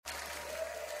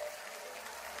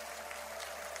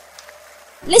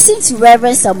Listen to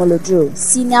Reverend Samuel Odro,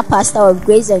 Senior Pastor of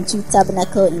Grace and Truth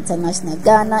Tabernacle International,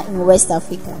 Ghana in West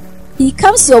Africa. He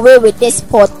comes your way with this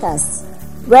podcast.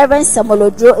 Reverend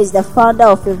Samuel Odro is the founder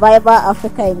of Revival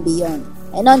Africa and Beyond,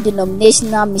 a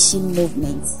non-denominational mission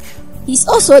movement. He's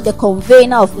also the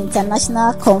convener of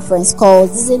international conference called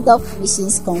Zizendorf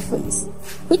Missions Conference,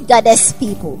 which gathers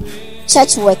people,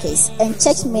 church workers, and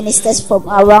church ministers from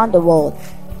around the world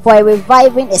for a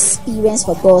reviving experience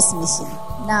for God's mission.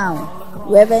 Now,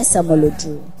 Reverend Samuel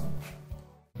Odro.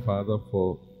 Father,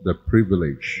 for the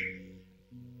privilege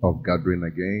of gathering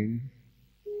again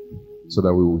so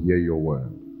that we will hear your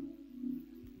word.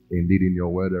 Indeed, in your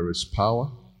word there is power,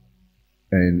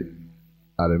 and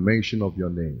at the mention of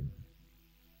your name,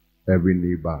 every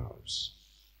knee bows.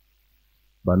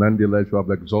 But nonetheless, you have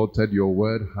exalted your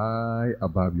word high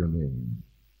above your name.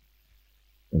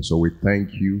 And so we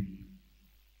thank you,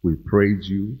 we praise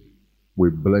you, we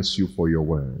bless you for your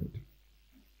word.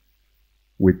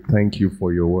 We thank you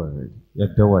for your word. We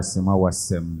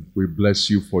bless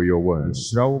you for your word.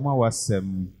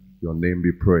 Your name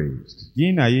be praised.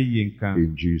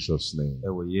 In Jesus' name.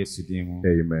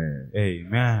 Amen.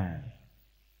 Amen.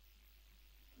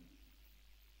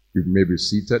 You may be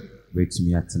seated.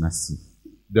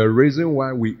 The reason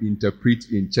why we interpret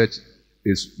in church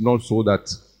is not so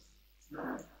that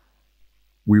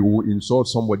we will insult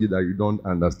somebody that you don't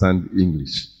understand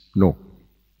English. No.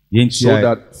 So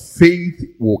that faith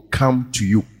will come to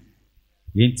you.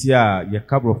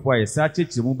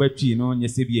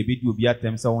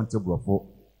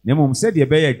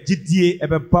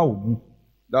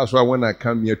 That's why when I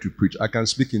come here to preach, I can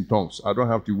speak in tongues. I don't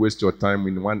have to waste your time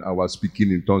in 1 hour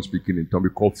speaking in tongues,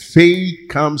 because faith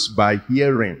comes by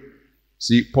hearing.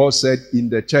 See, Paul said in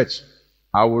the church,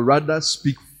 I would rather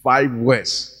speak 5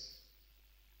 words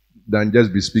than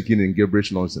just be speaking in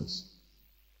gibberish nonsense.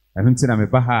 Paul said,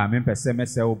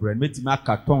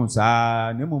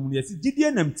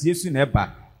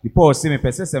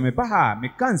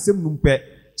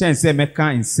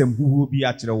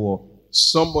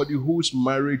 somebody whose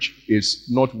marriage is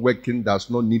not working does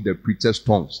not need the preacher's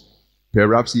tongues.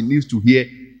 Perhaps he needs to hear,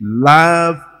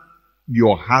 love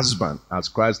your husband as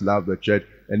Christ loved the church.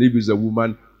 And if it's a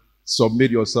woman,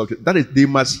 submit yourself to. That is, they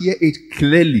must hear it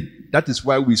clearly. That is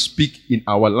why we speak in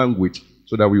our language,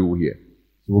 so that we will hear.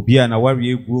 So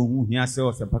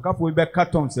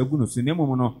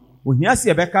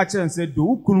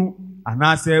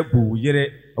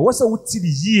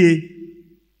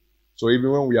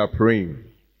even when we are praying,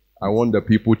 I want the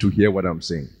people to hear what I'm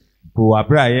saying, so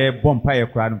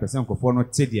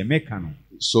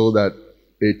that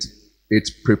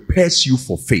it prepares you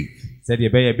for faith.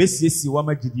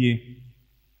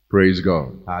 Praise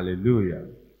God. Hallelujah.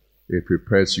 It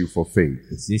prepares you for faith.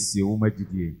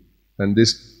 And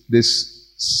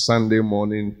this Sunday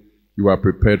morning, you are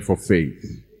prepared for faith.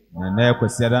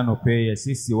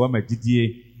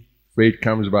 Faith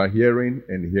comes by hearing,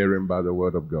 and hearing by the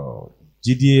word of God.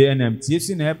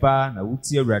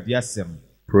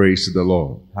 Praise the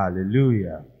Lord.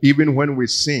 Hallelujah. Even when we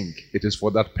sing, it is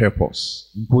for that purpose.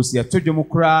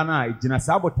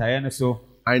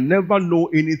 I never know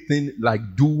anything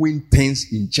like doing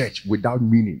things in church without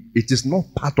meaning. It is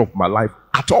not part of my life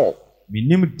at all. When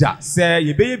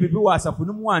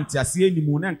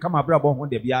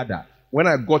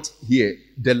I got here,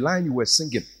 the line you were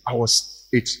singing,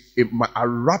 I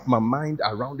wrapped my mind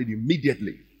around it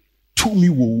immediately. To me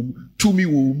womb, to me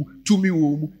womb, to me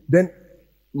womb. Then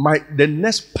the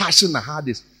next passion I had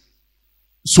is,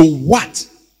 so what?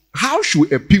 How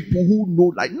should a people who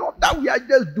know, like, not that we are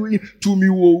just doing to me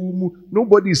womb.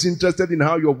 Nobody is interested in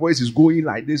how your voice is going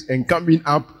like this and coming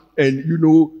up, and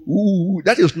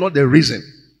that is not the reason.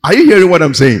 Are you hearing what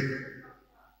I'm saying?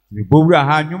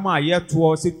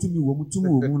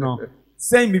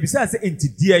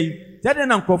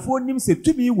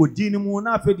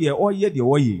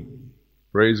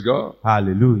 Praise God.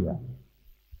 Hallelujah.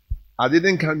 I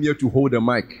didn't come here to hold a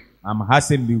mic.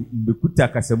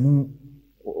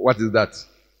 What is that?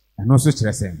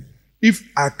 If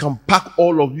I can pack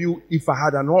all of you, if I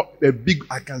had a big,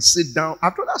 I can sit down.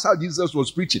 After that's how Jesus was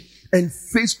preaching. And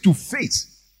face to face.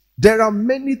 There are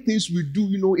many things we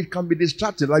do, it can be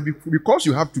distracted. Like because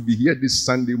you have to be here this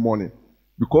Sunday morning.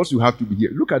 Because you have to be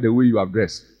here. Look at the way you are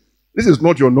dressed. This is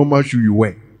not your normal shoe you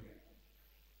wear.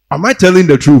 Am I telling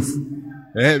the truth?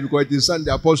 Because it is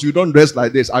Sunday. Apostle, you don't dress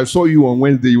like this. I saw you on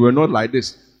Wednesday. You were not like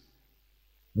this.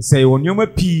 Say when you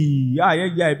bet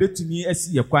me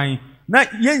as your quine. Now,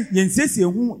 yen says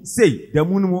you say the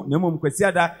moon, Nemum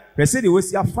Quesiada, Presidi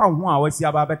was your found 1 hour, see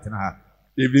about better.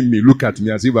 Even me, look at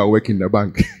me as if I work in the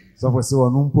bank. But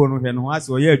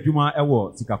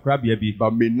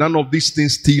may none of these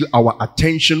things steal our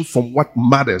attention from what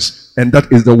matters, and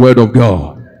that is the word of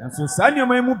God.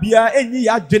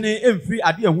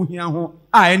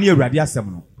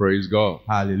 Praise God.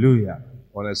 Hallelujah.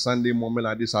 On a Sunday moment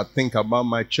like this, I think about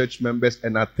my church members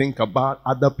and I think about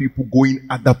other people going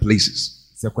other places.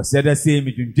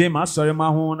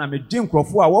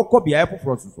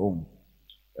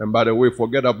 And by the way,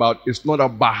 forget about, it's not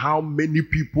about how many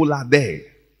people are there.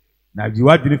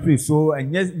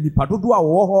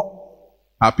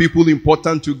 Are people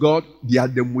important to God? They are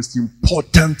the most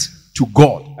important to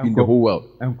God in the whole world.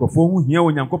 But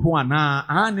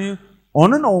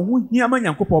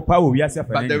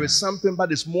there is something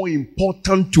that is more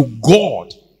important to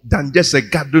God than just a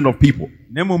gathering of people.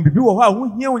 And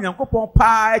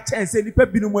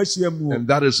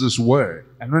that is His word.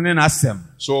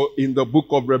 So in the book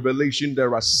of Revelation,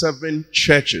 there are 7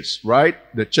 churches, right?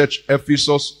 The church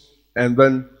Ephesus, and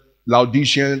then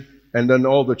Laodicean, and then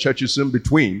all the churches in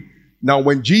between. Now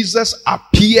when Jesus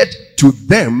appeared to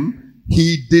them,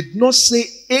 He did not say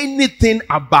anything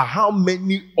about how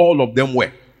many all of them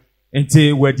were.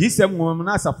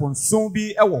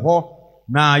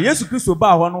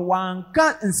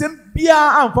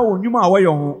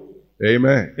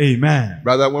 Amen. Amen.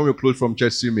 Brother, when we close from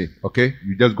church, see me. Okay?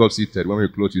 You just got seated. When we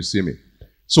close, you see me.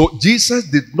 So Jesus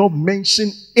did not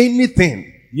mention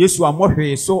anything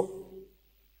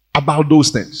about those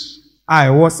things.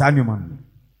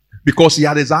 Because He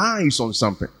had His eyes on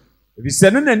something. He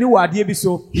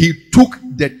took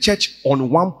the church on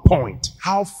one point.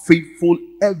 How faithful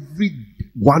every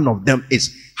one of them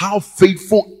is. How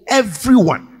faithful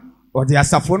everyone.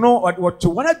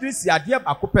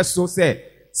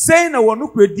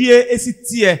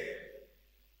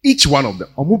 Each one of them.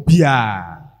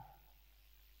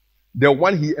 The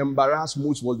one He embarrassed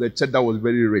most was the church that was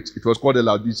very rich. It was called the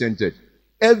Laodicean church.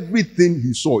 Everything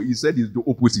he saw, he said, is the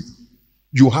opposite.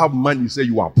 You have money, he said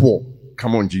you are poor.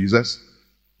 Come on, Jesus.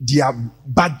 Their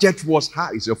budget was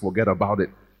high. He said, forget about it.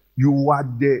 You are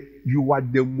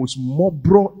the most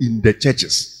mobro in the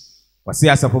churches.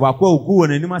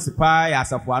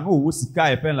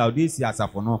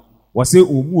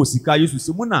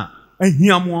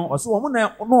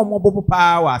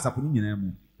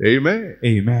 Amen.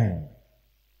 Amen.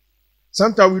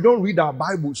 Sometimes we don't read our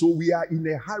Bible, so we are in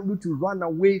a hurry to run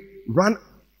away, run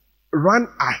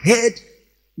ahead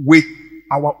with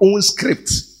our own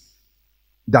script.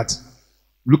 That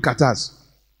look at us,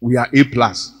 we are A+.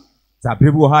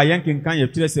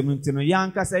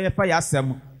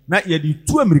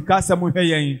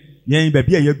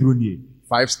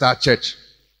 5-star church.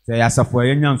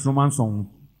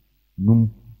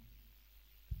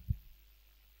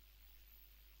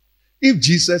 If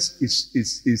Jesus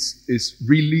is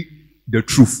really the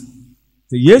truth,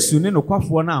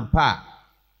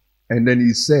 and then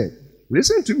He said,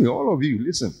 listen to me, all of you,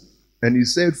 listen. And He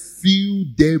said, few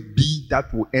there be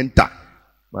that will enter.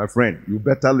 My friend, you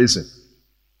better listen.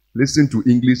 Listen to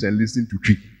English and listen to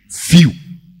tree. Few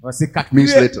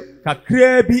means little.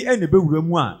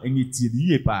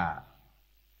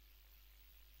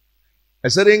 A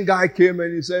certain guy came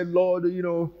and he said, Lord, he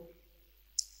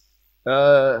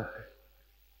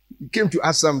came to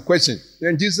ask some questions.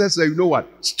 Then Jesus said, you know what?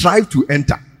 Strive to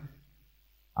enter.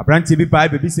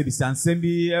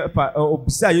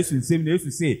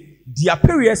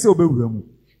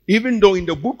 Even though in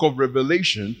the book of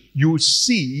Revelation, you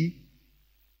see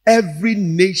every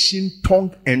nation,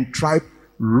 tongue, and tribe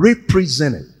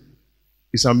represented.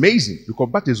 It's amazing because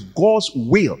that is God's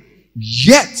will.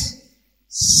 Yet,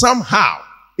 somehow,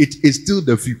 it is still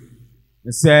the few.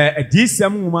 So it means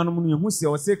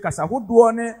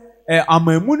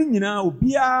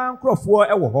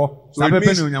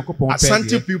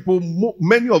Asante people,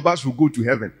 many of us will go to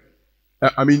heaven.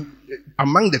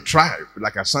 Among the tribe,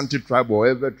 like Asante tribe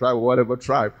or whatever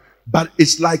tribe. But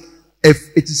it's like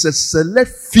if it is a select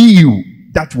few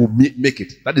that will make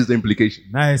it. That is the implication.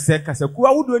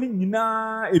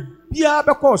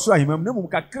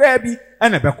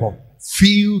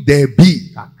 Few there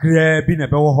be.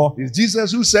 It's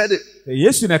Jesus who said it.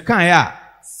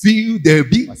 Few there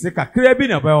be.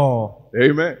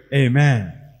 Amen.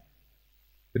 Amen.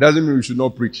 It doesn't mean we should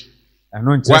not preach.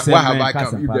 Why have I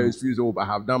come? If there is few, I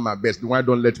have done my best. Why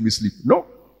don't let me sleep? No.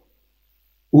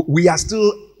 We are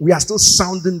still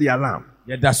sounding the alarm.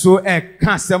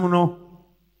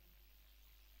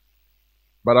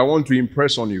 But I want to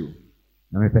impress on you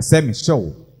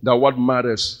that what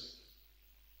matters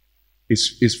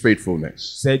is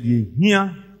faithfulness. It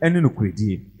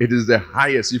is the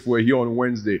highest. If we're here on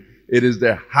Wednesday, it is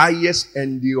the highest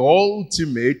and the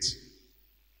ultimate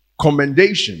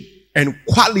commendation, and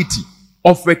quality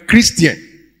of a Christian.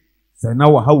 That's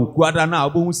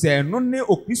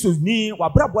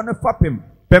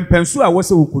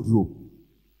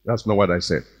not what I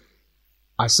said.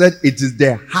 I said it is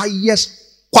the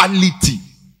highest quality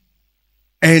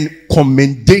and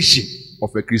commendation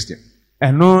of a Christian.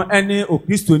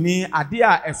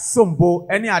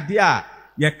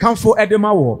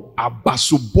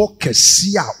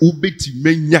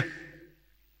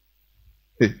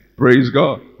 Praise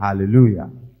God. Hallelujah.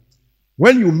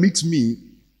 When you meet me,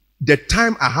 the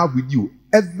time I have with you,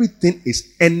 everything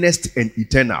is earnest and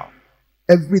eternal.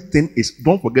 Everything is,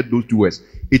 don't forget those two words.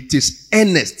 It is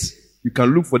earnest. You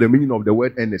can look for the meaning of the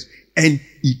word earnest and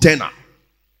eternal.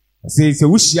 Sometimes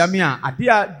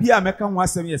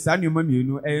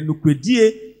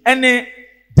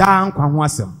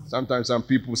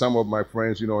some of my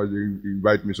friends, they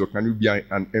invite me, so can you be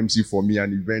an MC for me,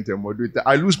 an event, a moderator?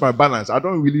 I lose my balance. I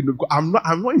don't really know. I'm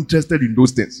not interested in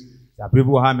those things.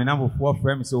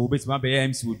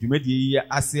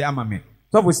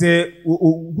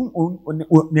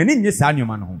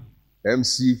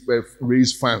 MC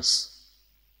raise fans.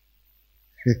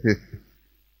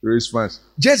 Raise fans.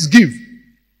 Just give.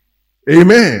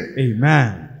 Amen.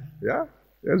 Amen. Yeah,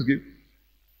 just give.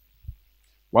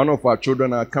 One of our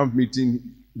children, our camp meeting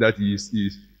that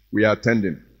we are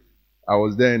attending, I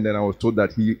was there and then I was told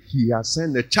that he has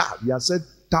sent a child. He has sent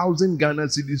 1,000 Ghana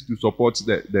cedis to support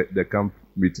the camp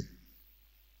meeting.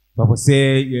 Papa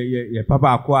say ye papa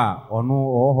akwa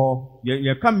ono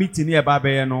ye come meeting here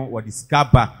baba no what is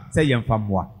kaba say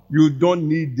yemfamwa. You don't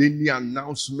need any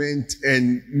announcement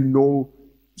and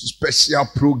special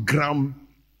program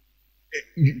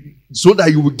so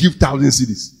that you will give 1,000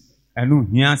 cedis. Enu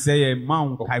hia say ye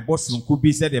man kai bosun ku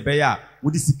bi say de be ya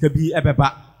wo di sika bi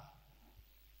ebeba.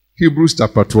 Hebrews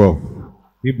chapter 12.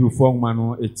 Hebrew form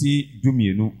mano eti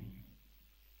dumienu.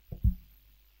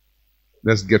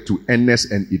 Let's get to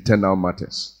earnest and eternal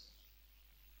matters.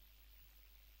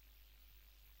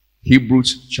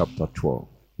 Hebrews chapter 12.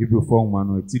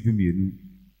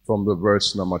 From the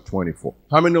verse number 24.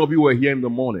 How many of you were here in the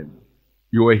morning?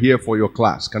 You were here for your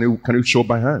class. Can you show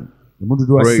by hand?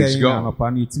 Praise God.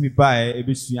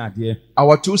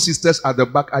 Our two sisters at the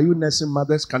back, are you nursing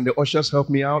mothers? Can the ushers help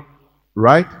me out?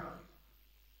 Right?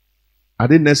 Are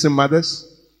they nursing mothers?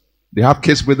 They have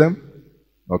kids with them?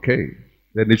 Okay.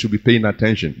 Then they should be paying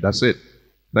attention. That's it.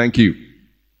 Thank you.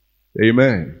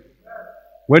 Amen.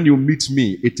 When you meet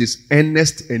me, it is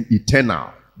earnest and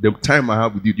eternal. The time I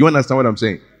have with you. Do you understand what I'm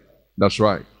saying? That's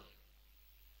right.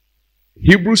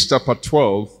 Hebrews chapter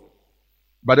 12.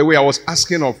 By the way, I was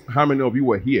asking of how many of you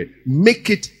were here. Make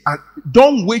it.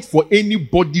 Don't wait for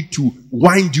anybody to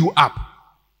wind you up.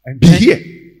 And be here.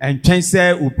 And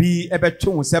say ubi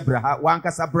ebechun sebra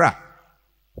wanka sabra.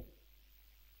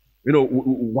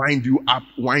 Wind you up,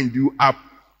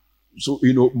 so,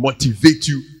 motivate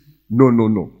you.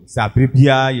 No.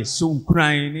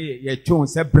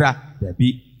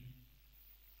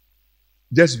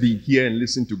 Just be here and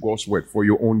listen to God's word for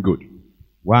your own good.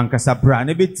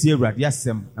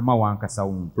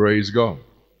 Praise God.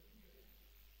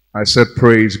 I said,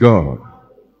 praise God.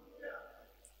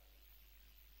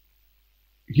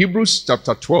 Hebrews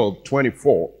chapter 12,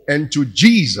 24. And to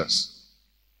Jesus,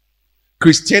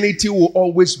 Christianity will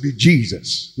always be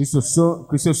Jesus.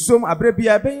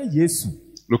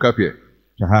 Look up here.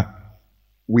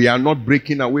 We are not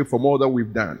breaking away from all that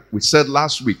we've done. We said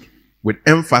last week with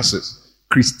emphasis,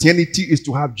 Christianity is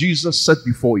to have Jesus set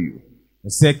before you.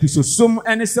 Sometimes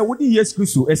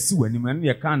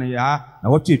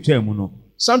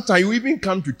you even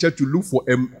come to church to look for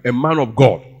a man of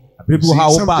God.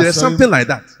 There's something like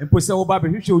that.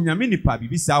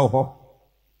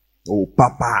 Oh,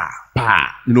 Papa,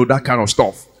 that kind of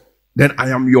stuff. Then I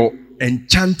am your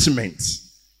enchantment.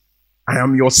 I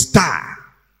am your star.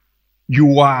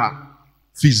 You are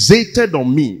fixated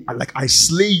on me, like I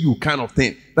slay you kind of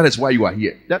thing. That is why you are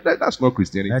here. That's not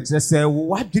Christianity.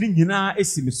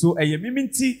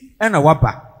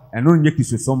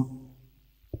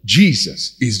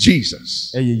 Jesus is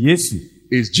Jesus.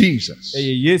 Is Jesus.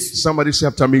 Somebody say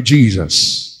after me,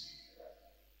 Jesus.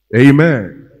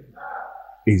 Amen.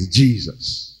 Is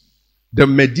Jesus. The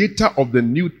mediator of the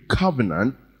new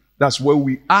covenant. That's where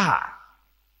we are.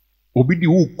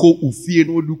 Amen.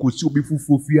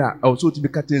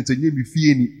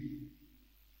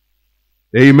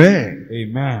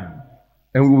 Amen.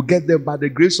 And we will get there by the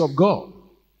grace of God.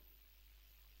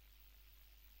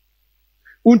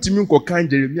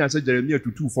 Jeremiah said Jeremiah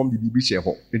to two form the bibi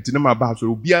sheho.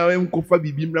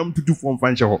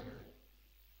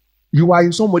 You are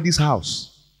in somebody's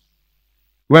house.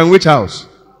 You are in which house?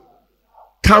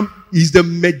 is the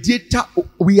mediator.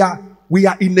 We are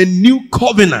in a new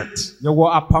covenant. In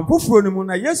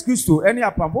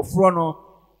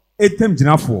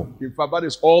fact, that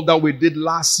is all that we did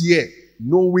last year,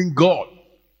 knowing God.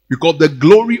 Because the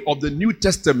glory of the New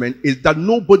Testament is that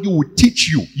nobody will teach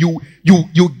you.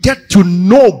 You get to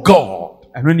know God.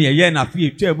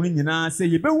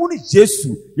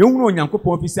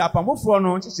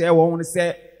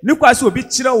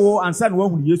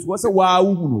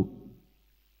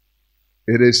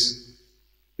 It is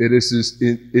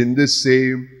in this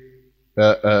same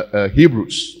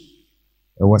Hebrews.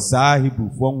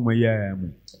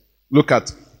 Look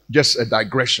at just a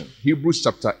digression. Hebrews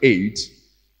chapter 8,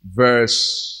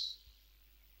 verse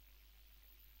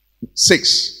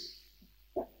 6.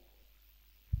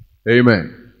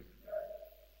 Amen.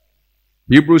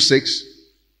 Hebrews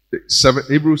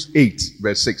 8,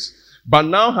 verse 6. But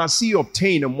now has he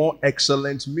obtained a more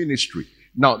excellent ministry.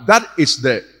 Now that is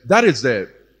the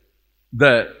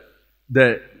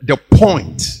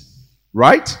point,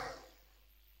 right?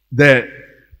 The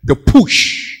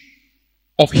push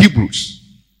of Hebrews.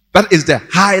 That is the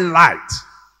highlight.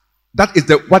 That is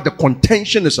what the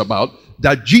contention is about.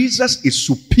 That Jesus is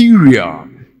superior.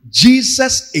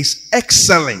 Jesus is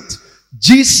excellent.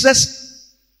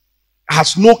 Jesus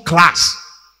has no class.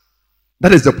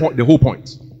 That is the point. The whole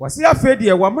point.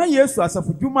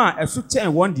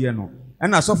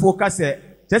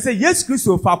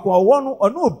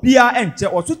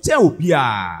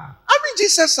 I mean,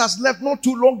 Jesus has left not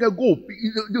too long ago.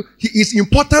 His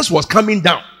importance was coming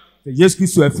down. But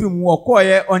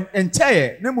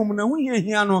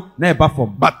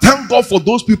thank God for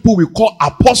those people we call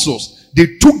apostles.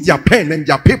 They took their pen and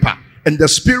their paper, and the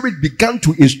Spirit began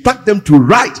to instruct them to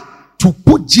write, to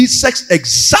put Jesus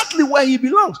exactly where he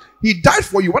belongs. He died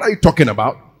for you. What are you talking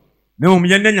about?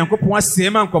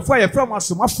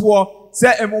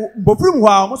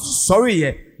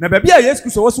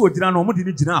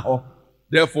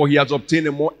 Therefore, he has obtained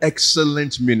a more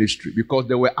excellent ministry, because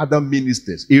there were other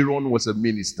ministers. Aaron was a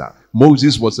minister.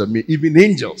 Moses was a minister. Even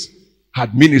angels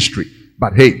had ministry.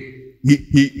 But hey,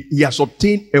 he has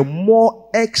obtained a more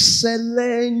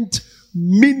excellent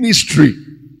ministry.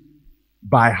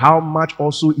 By how much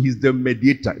also he's the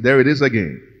mediator. There it is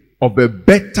again. Of a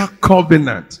better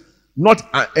covenant. Not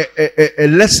a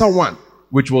lesser one,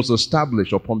 which was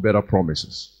established upon better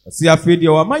promises.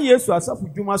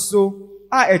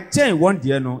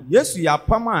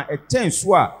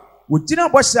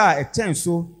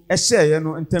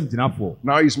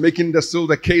 Now he's making still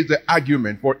the case, the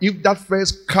argument. For if that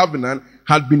first covenant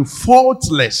had been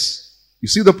faultless, you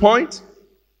see the point?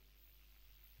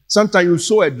 Sometimes you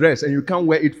sew a dress and you can't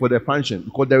wear it for the function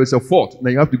because there is a fault.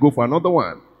 Then you have to go for another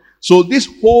one. So this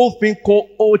whole thing called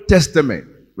Old Testament,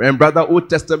 when brother Old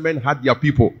Testament had their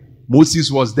people, Moses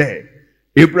was there,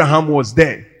 Abraham was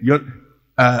there,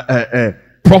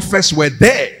 prophets were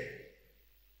there.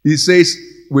 He says,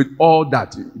 with all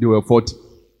that, they were 40.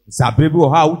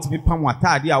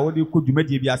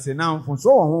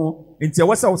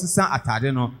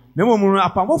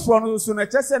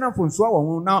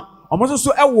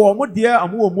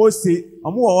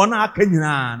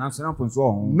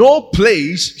 No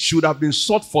place should have been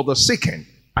sought for the second.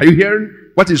 Are you hearing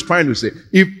what he's trying to say?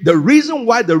 If the reason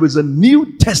why there is a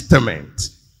New Testament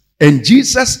and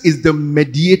Jesus is the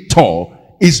mediator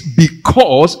is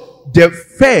because the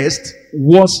first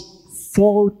was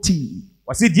faulty.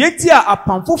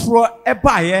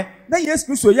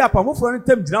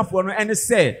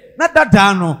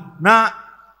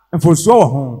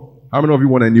 How many of you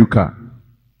want a new car?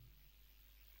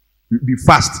 Be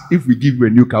fast. If we give you a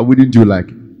new car, wouldn't you like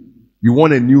it? You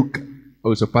want a new car?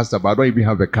 Oh, so pastor, but I don't even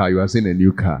have a car. You are saying a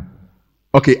new car.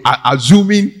 Okay,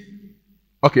 assuming.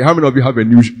 Okay, how many of you have a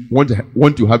new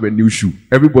want to have a new shoe?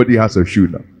 Everybody has a shoe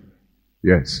now.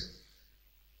 Yes.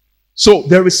 So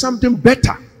there is something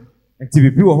better.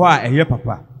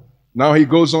 Now he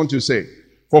goes on to say,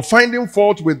 for finding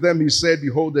fault with them, he said,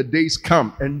 behold, the days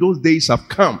come, and those days have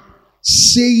come,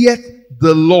 saith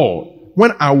the Lord,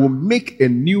 when I will make a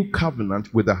new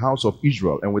covenant with the house of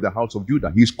Israel and with the house of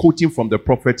Judah. He's quoting from the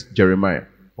prophet Jeremiah.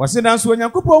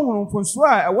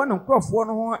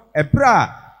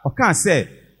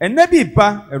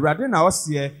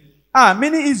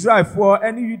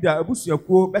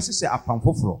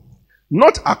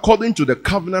 Not according to the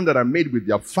covenant that I made with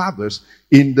their fathers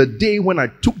in the day when I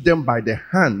took them by the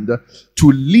hand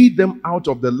to lead them out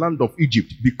of the land of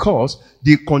Egypt, because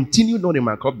they continued not in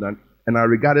my covenant, and I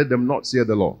regarded them not, saith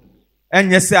the Lord.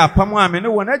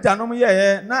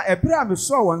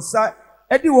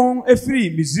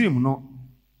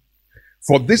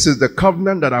 For this is the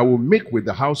covenant that I will make with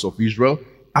the house of Israel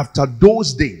after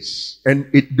those days, and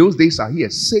those days are here,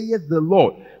 saith the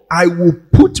Lord, I will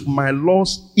put my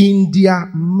laws in their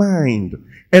mind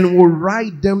and will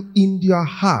write them in their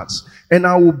hearts, and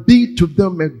I will be to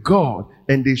them a God,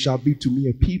 and they shall be to me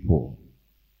a people.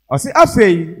 Ɔse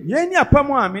afei yɛn ni apam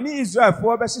a me ne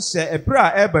Israelfoɔ bɛhyehyɛ ɛbra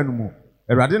a ɛba no mu.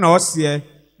 Awurade na ɔseɛ,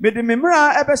 mede me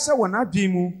mmara ɛbɛhyɛ wɔn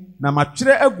adwene mu na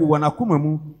matwerɛ agu wɔn akoma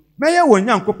mu. Mɛyɛ wɔn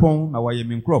Nyankopɔn na wɔyɛ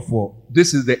me nkurɔfoɔ.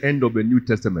 This is the end of the New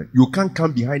Testament. You can't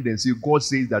come behind and say God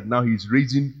says that now He's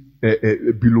raising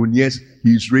billionaires,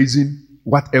 He's raising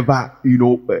whatever,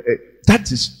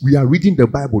 that is, we are reading the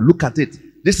Bible. Look at it.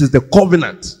 This is the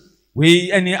covenant.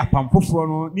 We any apam foforɔ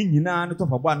no ni nyinaa ne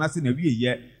tɔfa bɔ anase na wie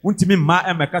yɛ wontimi mma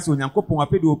ɛmɛka sɛ Onyankopɔn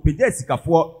apɛ de opagya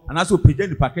sikafoɔ anase opagya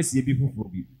nipa kɛseɛ bi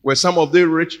foforɔ bi. Were some of them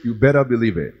rich? You better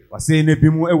believe it. Wɔsɛ ne bi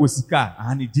mu ɛwɔ sika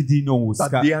ahane didi na ɔwɔ sika.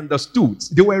 But they understood.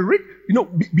 They were rich.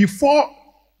 Before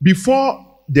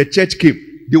the church came,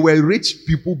 they were rich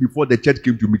people before the church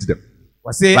came to meet them.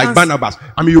 Wɔsɛ like Barnabas.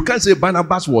 I mean, you can't say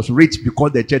Barnabas was rich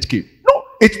because the church came. No,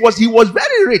 he was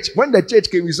very rich. When the church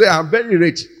came, he said, I'm very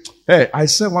rich. Hey, I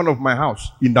sell one of my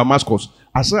house in Damascus.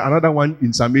 I sell another one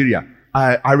in Samaria.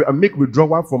 I make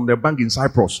withdrawal from the bank in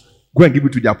Cyprus. Go and give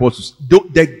it to the apostles.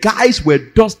 The guys were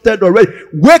dusted already.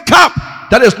 Wake up!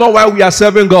 That is not why we are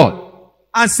serving God.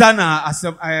 Ansana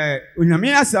asem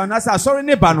onyame asem na sa asori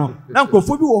ne ba no na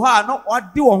nkofo bi wo ha na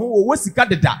odi wo ho wo sika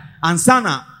deda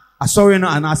ansana asori no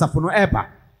ana asafo no eba.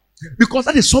 Because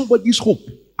that is somebody's hope.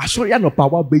 Asori no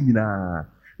power be nyina.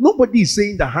 Nobody is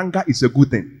saying that hunger is a good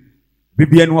thing.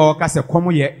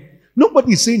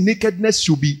 Nobody is saying nakedness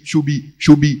should be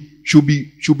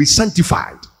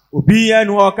sanctified. But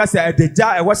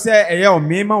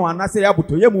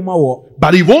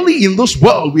if only in this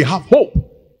world we have hope,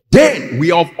 then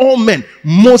we are of all men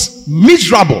most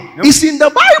miserable. It's in the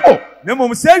Bible.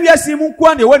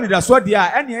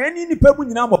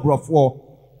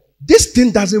 This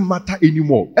thing doesn't matter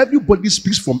anymore. Everybody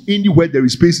speaks from anywhere there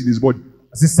is space in his body.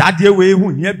 We have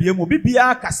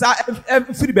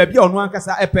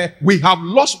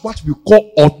lost what we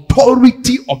call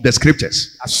authority of the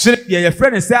scriptures. Authority.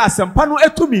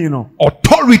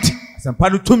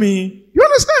 You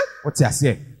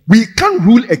understand? We can't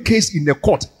rule a case in the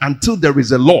court until there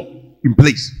is a law in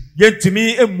place. It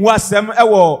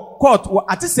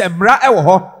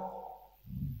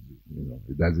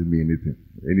doesn't mean anything.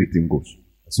 Anything goes.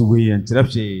 So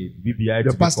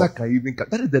the pastor can even come.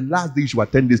 That is the last day you should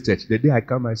attend this church. The day I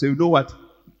come, I say, you know what?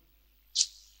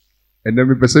 And then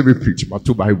we preach my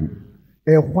two Bible.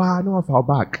 Why not fall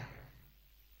back?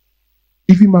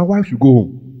 Even my wife should go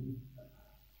home.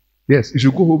 Yes, you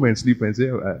should go home and sleep and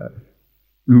say,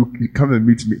 you come and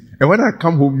meet me. And when I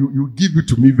come home, you give it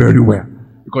to me very well.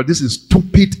 Because this is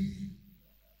stupid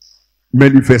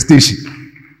manifestation.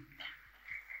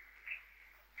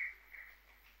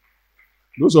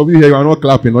 Those of you here, you are not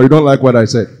clapping or you don't like what I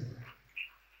said.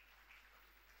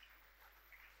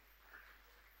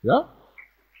 Yeah?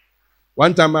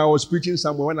 One time I was preaching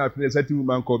somewhere when I finished, a certain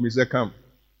woman called me and said, come.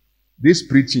 This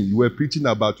preaching, you were preaching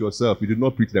about yourself. You did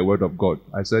not preach the word of God.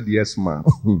 I said, yes, ma'am.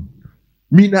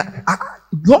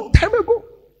 Long time ago.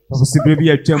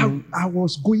 I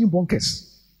was going bonkers.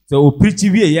 So preach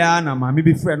na mama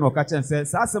be friend no catch and say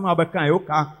asem abeka e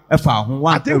ka e fa ho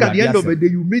wa. I think at the end of the day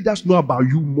you made us know about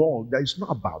you more. That is not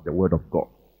about the word of God.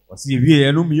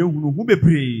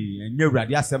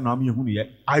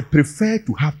 I prefer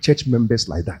to have church members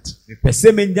like that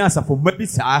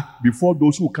before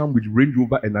those who come with Range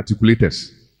Rover and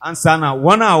articulators.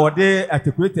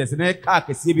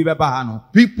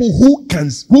 People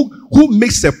who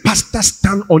makes a pastor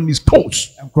stand on his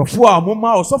toes.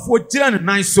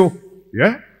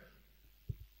 Yeah.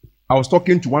 I was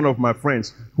talking to one of my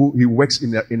friends who he works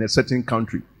in a certain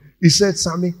country. He said,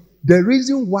 Sammy, the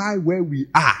reason why where we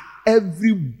are,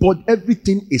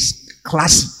 everything is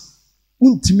classy.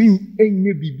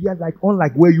 Like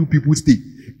unlike where you people stay,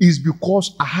 is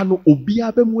because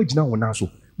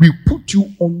we put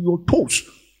you on your toes.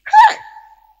 Hey!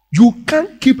 You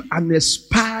can't keep an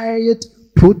expired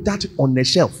product on the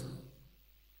shelf.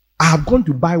 I have gone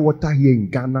to buy water here in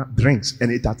Ghana, drinks,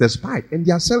 and it has expired. And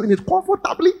they are selling it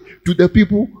comfortably to the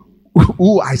people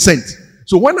who I sent.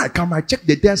 So when I come, I check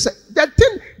the day, I say,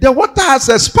 the water has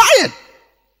expired.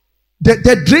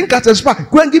 The drink has expired.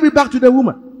 Go and give it back to the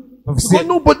woman. Because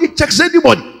nobody checks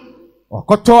anybody.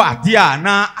 Okoto adia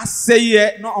na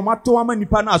aseye no omato ama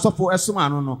nipa na asofo esoma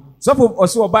no no sofo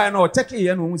oso oba na o check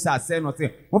ye no hu sa aseye no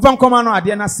say mo fa nkoma no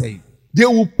ade na say they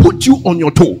will put you on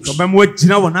your toes. So bem wo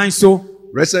gina wonan so.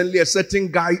 Recently a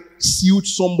certain guy sued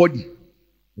somebody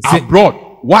abroad.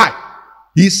 Why?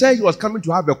 He said he was coming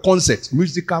to have a concert,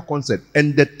 musical concert,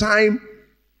 and the time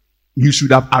he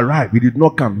should have arrived. He did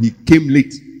not come. He came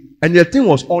late. And the thing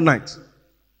was all night.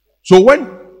 So when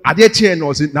I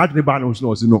call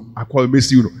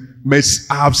Messi,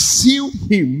 I have sealed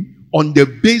him on the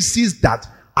basis that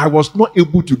I was not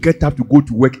able to get up to go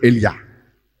to work earlier.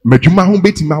 You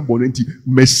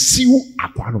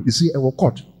see, I was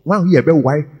caught. One year,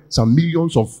 why some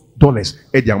millions of dollars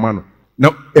at the amount.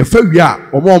 Now, if we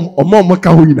are,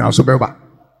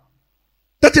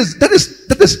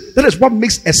 that is what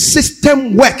makes a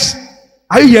system works.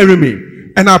 Are you hearing me?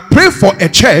 And I pray for a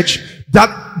church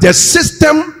that the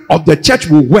system of the church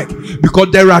will work,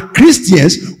 because there are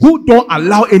Christians who don't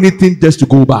allow anything just to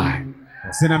go by.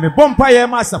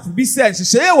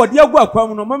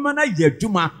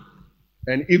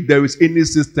 And if there is any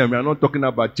system, we are not talking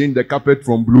about change the carpet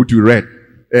from blue to red,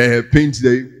 paint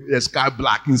the sky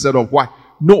black instead of white.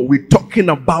 No, we're talking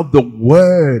about the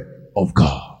word of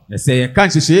God.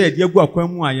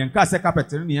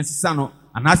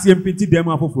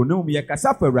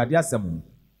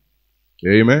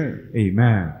 Amen.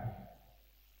 Amen.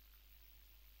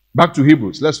 Back to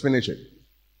Hebrews. Let's finish it.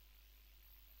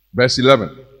 Verse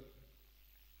 11.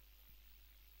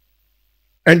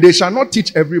 And they shall not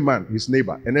teach every man his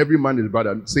neighbor and every man his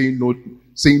brother, saying, know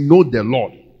the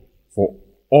Lord, for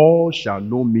all shall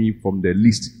know me from the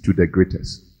least to the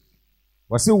greatest.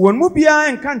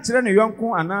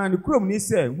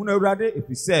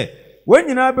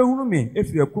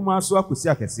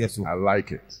 I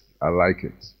like it. I like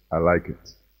it. I like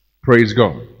it. Praise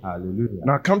God. Hallelujah.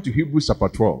 Now come to Hebrews chapter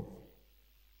 12.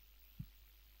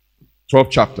 12th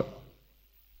chapter.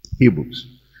 Hebrews.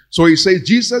 So he says,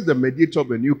 Jesus, the mediator of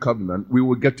the new covenant. We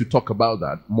will get to talk about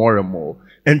that more and more.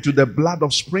 And to the blood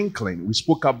of sprinkling. We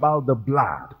spoke about the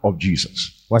blood of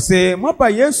Jesus.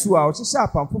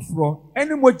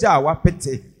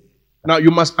 Now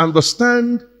you must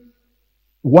understand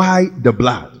why the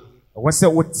blood.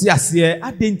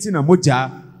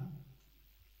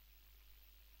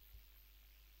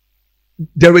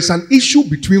 There is an issue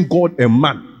between God and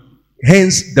man.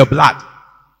 Hence the blood.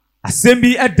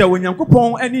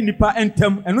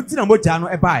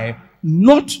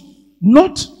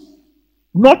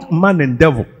 Not man and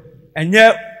devil.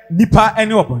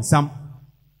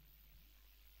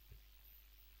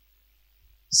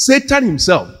 Satan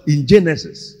himself in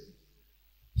Genesis,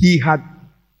 he had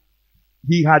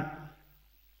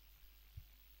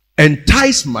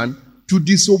enticed man to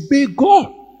disobey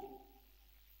God.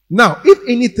 Now, if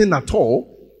anything at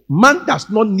all, man does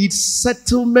not need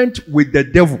settlement with the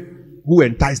devil who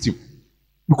enticed him.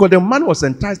 Because the man was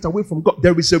enticed away from God.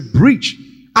 There is a breach.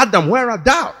 Adam, where art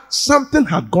thou? Something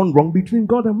had gone wrong between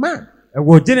God and man.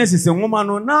 Genesis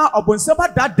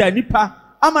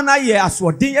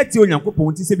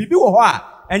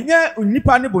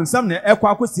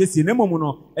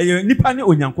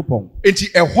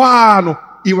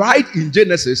right in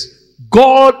Genesis,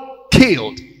 God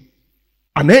killed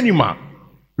an animal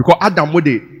because Adam would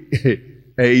a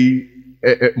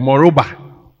moroba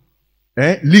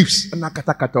leaves,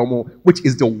 which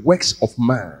is the works of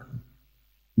man.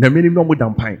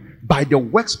 By the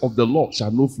works of the law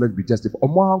shall no flesh be justified.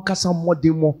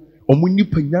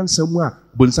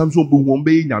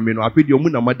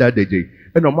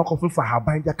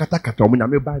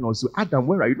 Adam,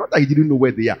 where are you? Not that he didn't know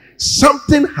where they are.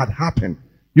 Something had happened.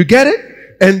 You get it?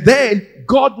 And then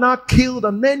God now killed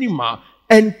an animal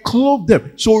and clothed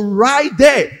them. So right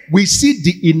there, we see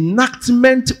the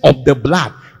enactment of the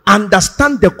blood.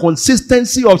 Understand the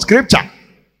consistency of scripture.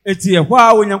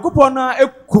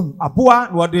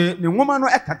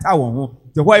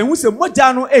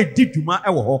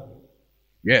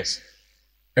 Yes.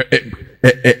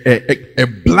 A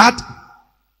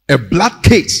blood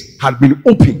case had been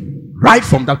opened right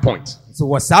from that point.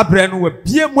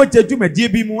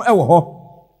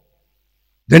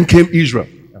 Then came Israel.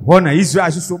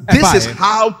 This is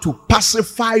how to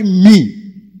pacify me,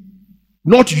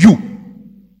 not you,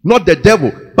 not the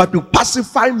devil, but to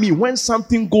pacify me when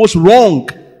something goes wrong.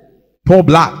 Pour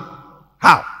blood.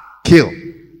 How? Kill.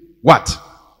 What?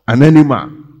 An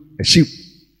animal, a sheep,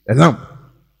 a lamb.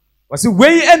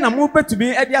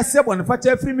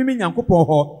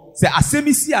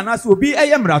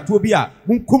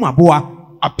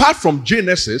 Apart from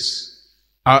Genesis,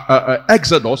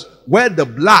 Exodus, where the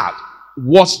blood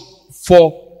was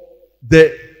for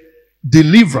the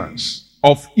deliverance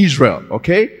of Israel,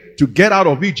 okay, to get out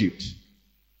of Egypt,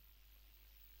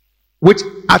 which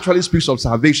actually speaks of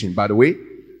salvation, by the way.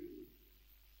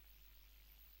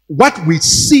 What we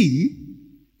see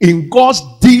in God's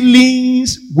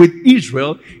dealings with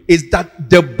Israel is that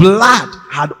the blood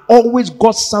had always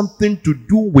got something to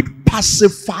do with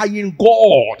pacifying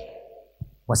God.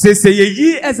 wɔsɛ sɛ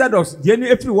yɛyi Exodus deɛ no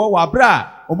efiri wɔ abra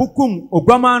a ɔbukum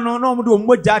oguama no na ɔmo de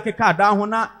ɔmogya keka ada ho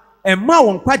na ɛma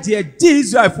wɔn kwagye gye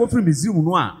Israelfoɔ firi Misraim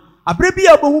no a abra bi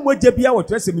a ɔbɛhu mogya bi a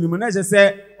wɔtɔ sɛ minimu na ɛhyɛ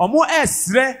sɛ ɔmo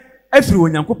ɛsrɛ afiri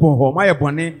Onyankopɔn hɔ ɔmo ayɛ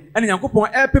bɔne ɛne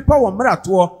Nyankopɔn ɛpepa wɔn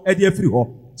mmeratoɔ ɛde afiri hɔ.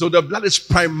 So the blood is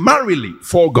primarily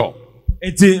for God.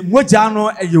 Enti mogya no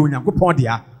ɛyɛ Onyankopɔn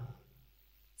dea.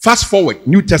 Fast forward,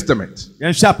 New Testament.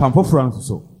 Yɛnhwɛ apam foforɔ no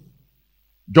so.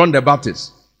 John the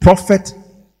Baptist, prophet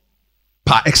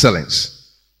par excellence.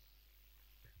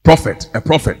 Prophet, a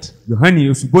prophet. Yohane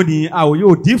osuboni a ɔyɛ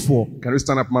odiifoɔ. Can you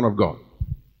stand up, man of God?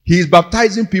 He is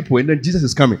baptizing people and then Jesus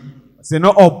is coming. Sɛ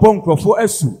no ɔbɔ nkurɔfoɔ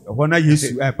asu ɛhɔ na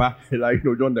Yesu ɛba. Like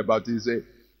John the Baptist say,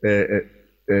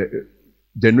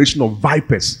 generation of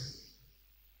vipers.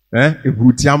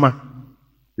 Ehutiama.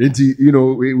 Enti,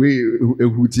 we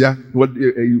ehutia what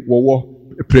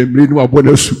premre no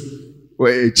abonasu.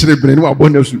 Chirebre no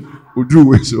abonasu. Odru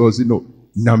we so no.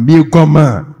 Na mi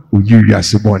goma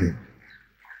oyiwiase bone.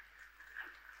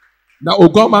 Na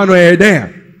ogoma no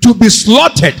there to be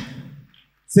slaughtered.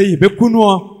 Say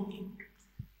yebekuno.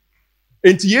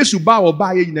 Enti Yesu ba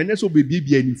oba ye nyina so be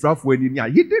bibia anifrafo ani nia.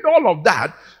 He did all of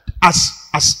that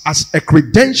as a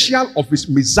credential of his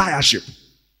messiahship.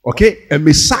 Okay? A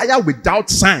Messiah without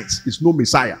signs is no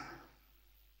Messiah.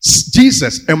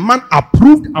 Jesus, a man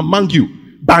approved among you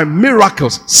by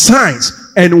miracles, signs,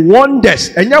 and wonders.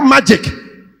 And your magic.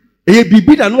 E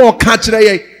bibi da no ka kire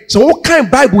ye. So what kind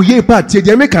Bible ye ba tie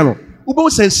de meka no. Ubo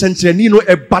sensentreni no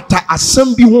e bata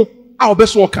asem bi ho a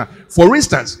obeso oka. For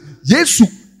instance, Yesu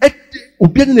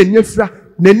obi na nyafra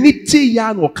na niti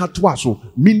ya no ka to aso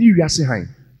mini wiase han.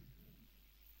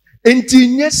 Enti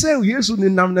nyese Yesu ni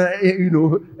nam na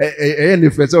ne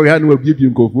fese o ya no abiebi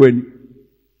nkofo ani.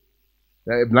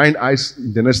 Blind Eyes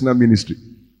International Ministry.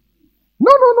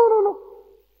 No.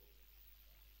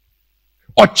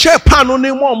 Ochepa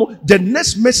ne mom, the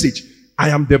next message, I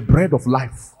am the bread of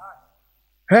life.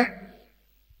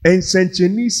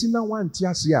 Ensencheni sina wanti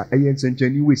ase a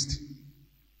ensencheni waste.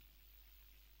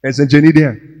 Ensencheni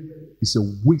there is a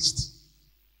waste.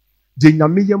 The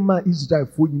nyameyama Israel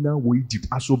fo nyina wo Egypt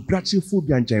aso brache fo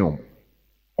bia nchen om.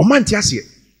 Omanti ase.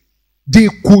 They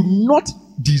could not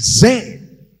discern.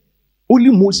 Only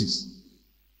Moses.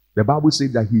 The Bible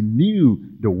said that he knew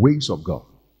the ways of God.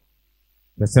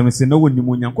 So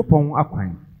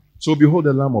behold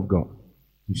the Lamb of God.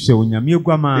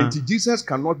 And Jesus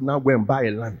cannot now go and buy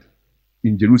a land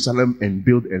in Jerusalem and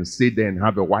build and stay there and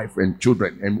have a wife and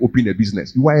children and open a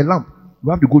business. You are a lamb.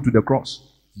 You have to go to the cross.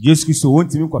 This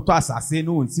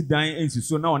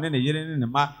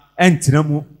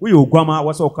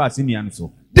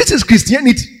is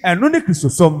Christianity.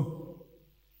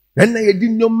 And I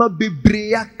didn't know be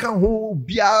breaka ho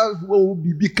bia wo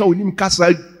bibi ka onim kasa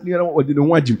o de no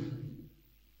wajim.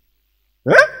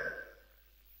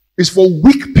 It's for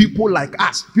weak people like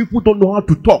us. People don't know how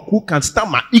to talk, who can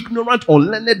stammer, ignorant or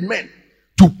learned men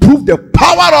to prove the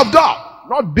power of God,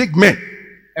 not big men.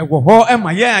 So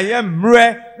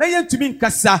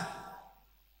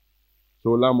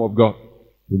Lamb of God.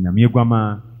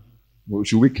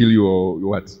 Should we kill you or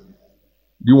what?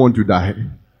 Do you want to die?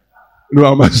 No,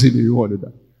 I'm asking you want to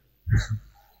die.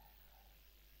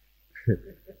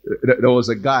 There was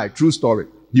a guy, true story.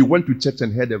 He went to church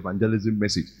and heard evangelism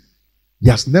message. He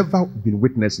has never been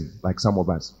witnessing like some of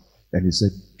us. And he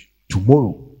said,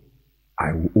 tomorrow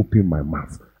I will open my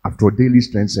mouth. After daily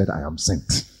strength said, I am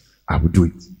sent. I will do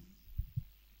it.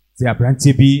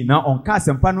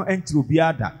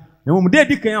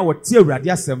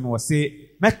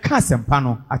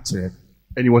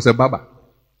 And he was a Baba.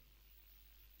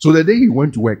 So the day he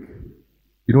went to work,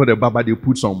 the Baba, they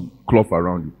put some cloth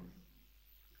around him.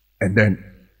 And then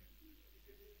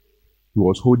he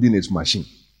was holding his machine.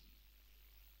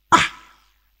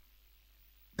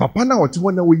 Papa now what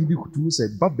you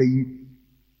said, Baba,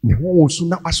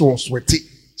 sweaty.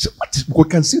 So what is we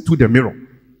can say to the mirror?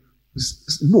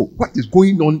 No, what is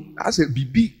going on? I said,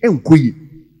 Bibi and Koyi.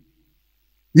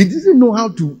 He didn't know how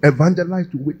to evangelize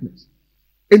to witness.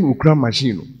 And we cram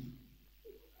machine.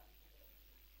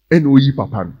 And we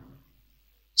papa.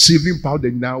 Shaving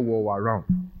powder now all around.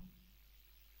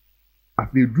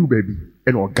 After drew baby,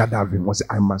 and or gather him was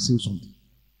I must say something.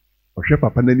 Or share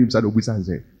papa name inside of and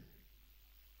say,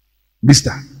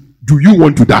 Mister, do you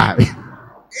want to die?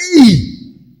 Hey,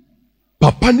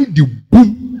 papa need the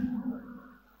boom.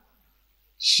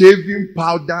 Shaving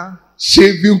powder,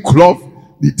 shaving cloth.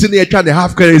 The thing they try to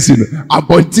have currency.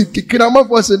 About kicking a man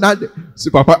for saying that.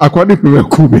 See, papa, I can't even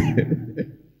cool me.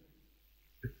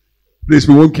 Please,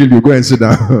 we won't kill you. Go and sit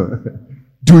down.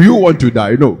 Do you want to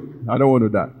die? No, I don't want to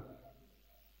die.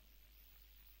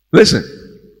 Listen,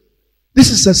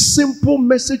 This is a simple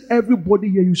message everybody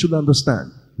here you should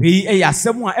understand. May try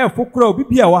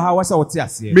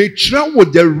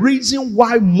with the reason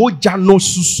why moja no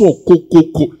suso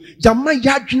kokoko. Jama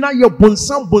yajna ye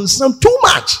bonsam too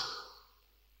much.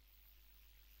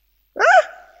 Huh?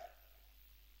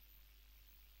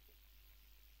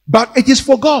 But it is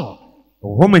for God.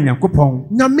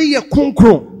 Nyame ye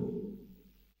konkro.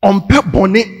 Ompe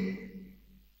bone.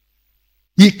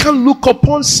 He can look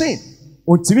upon sin.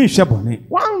 One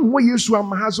way Yesu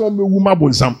amahazo me wuma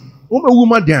bonsam.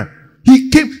 He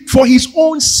came for his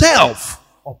own self.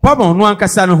 And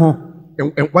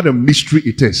what a mystery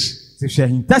it is.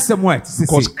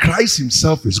 Because Christ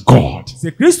himself is God.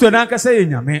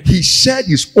 He shed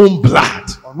his own blood.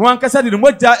 A blood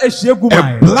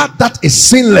that is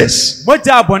sinless.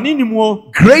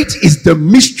 Great is the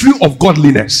mystery of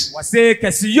godliness.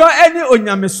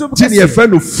 Your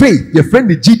friend of faith, your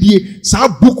friend of GDA, sa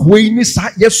book way ni sa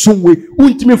yesun way.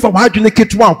 Untimi fa wadwene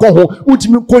ketu anko ho.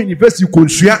 Untimi ko university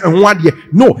konsua enwade.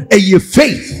 No, a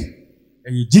faith.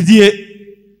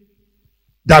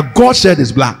 That God shed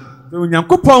his blood. He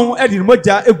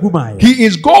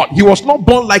is God. He was not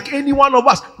born like any one of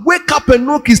us. Wake up and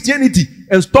know Christianity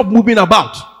and stop moving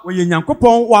about.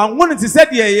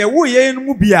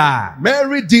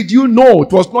 Mary, did you know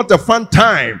it was not a fun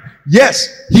time? Yes,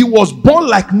 he was born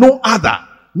like no other.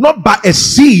 Not by a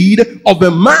seed of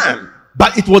a man,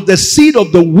 but it was the seed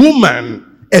of the woman.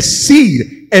 A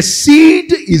seed. A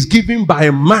seed is given by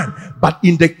a man. But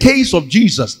in the case of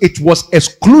Jesus, it was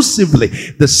exclusively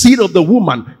the seed of the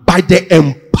woman by the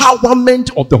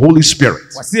empowerment of the Holy Spirit.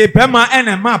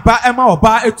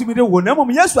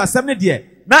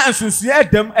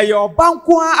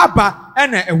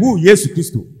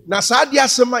 Now, Sadia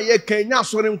Sema ye Kenya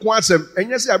sorin kwasem, and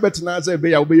yes, I bet now say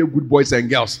be good boys and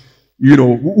girls. You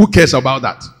know, who cares about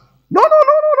that? No.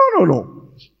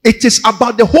 It is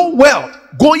about the whole world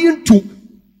going to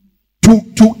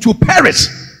perish.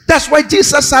 That's why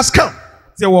Jesus has come.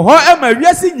 It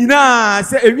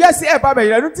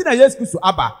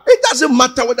doesn't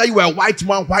matter whether you are a white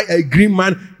man, a green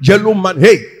man, yellow man.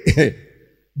 Hey,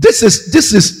 this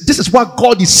is what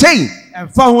God is saying.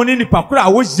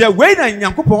 Praise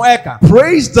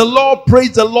the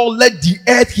Lord, let the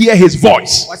earth hear his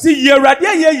voice.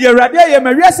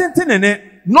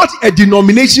 Not a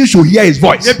denomination should hear his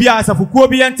voice.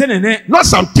 Not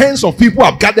some tens of people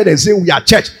have gathered and say we are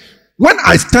church. When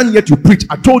I stand here to preach,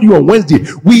 I told you on Wednesday,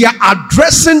 we are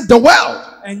addressing the world.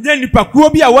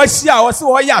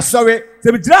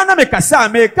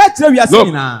 Look,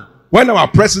 when our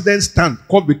president stand,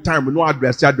 COVID time, we no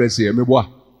address here.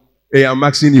 Hey, I'm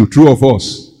asking you, true of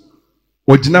us.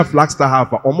 Original Flagster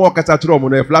half, or more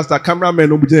Catatron, Flagster cameraman,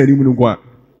 no business,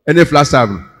 and a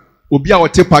Flagster. Obia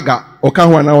wote paga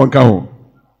okaho na wonkaho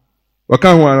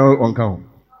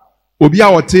obia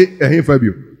wote ehemfa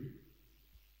bio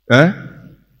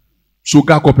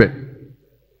suga kope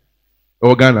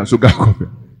ogana suga kope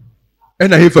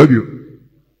ena ehemfa bio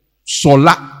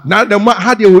sola na the man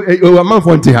had a man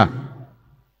fonte ha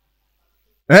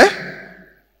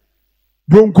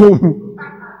bronco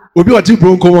obi wote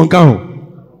bronco wonkaho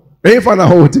ehemfa na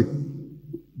ho wote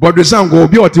bodwe sango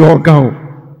obi wote wonkaho.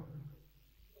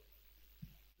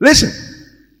 Listen,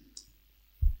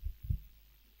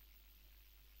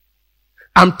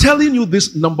 I'm telling you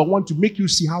this, number one, to make you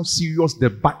see how serious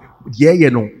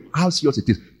how serious it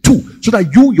is. Two, so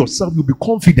that you yourself will be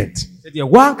confident.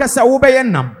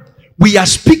 We are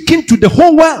speaking to the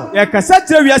whole world. Yes,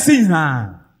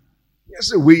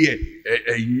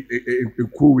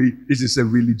 this is a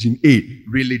religion A,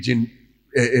 religion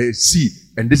C,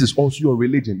 and this is also your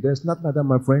religion. There's nothing like that,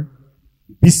 my friend.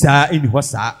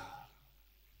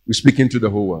 We're speaking to the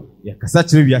whole world.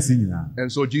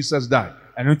 And so Jesus died.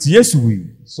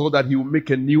 So that he will make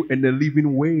a new and a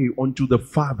living way unto the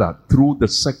Father through the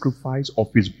sacrifice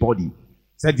of his body.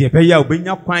 You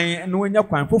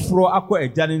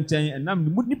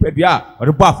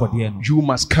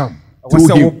must come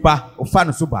through him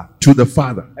to the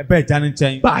Father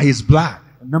by his blood.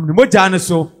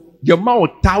 Your mouth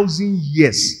 1,000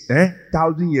 years.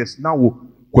 1,000 years. Now,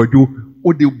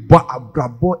 o de ba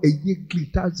abrabo eye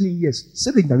 1,000 years.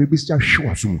 Say the name be still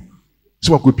sure so.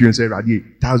 So what could you say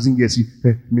 1,000 years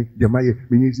me the my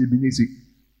me see.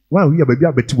 Why we are baby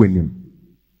abetu wenim.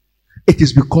 It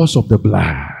is because of the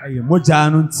blood.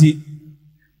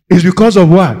 It's because of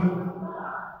what?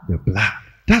 The blood.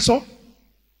 That's all.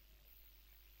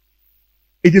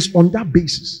 It is on that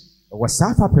basis.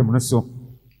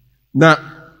 Now,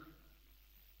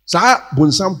 sa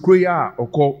bonsam prayer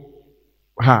oko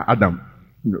Adam.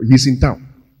 He's in town.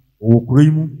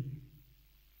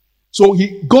 So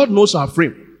God knows our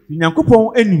frame.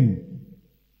 Nyankopɔn anim.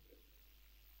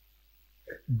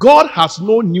 God has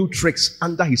no new tricks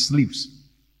under his sleeves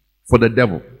for the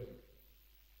devil.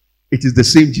 It is the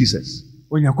same Jesus.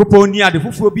 Onyankopɔn ni ade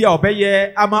fufuo bi a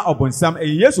ɔbɛyɛ ama ɔbonsam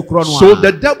Yesu kro no. So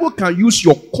the devil can use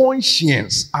your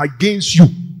conscience against you.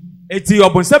 Eti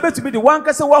ɔbonsam betumi de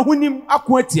wankasa wahunim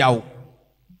ako atia wo.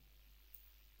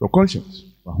 Your conscience.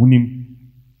 Wahunim.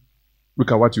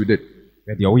 Look at what you did.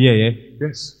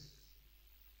 Yes.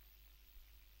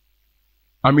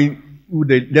 I mean,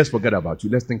 let's forget about you.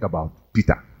 Let's think about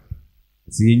Peter.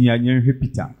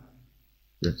 Peter.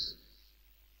 Yes.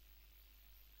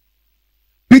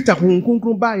 Peter,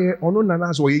 ono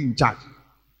nana so in charge.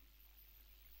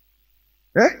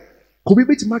 Could be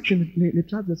bit much in the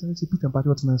charge that I say Peter, but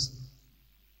what's nice?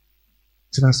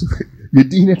 You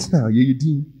did it now, you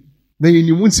did. Then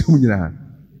you won't see me now.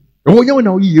 Oh, you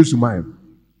know, you used to mine.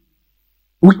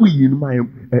 We in my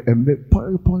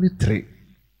polytray.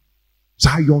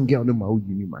 So young girl no ma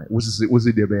you my was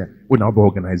it there when I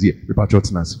organize here about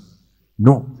what's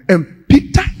no. And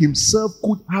Peter himself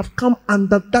could have come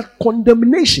under that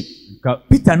condemnation.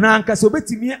 Peter nanka so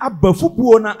betimi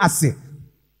abafupuo na ase.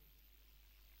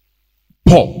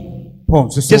 Paul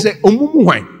so say omumu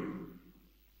hwan.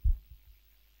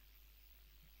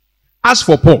 As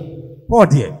for Paul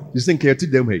there, you think he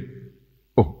them hey.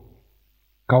 Oh.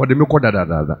 Ka wode me ko da.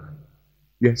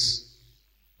 Yes.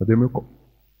 Wode me ko.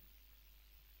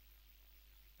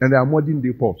 And they are modern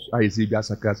day Pauls. I say be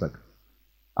asaka.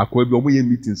 Akwa bi omo ye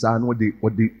meetings or the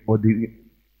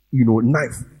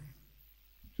knife.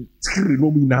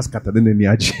 No me nas kata den ni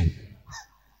aji.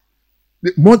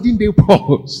 The modern day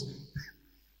Pauls.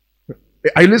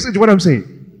 Are you listening to what I'm saying?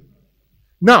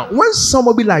 Now, when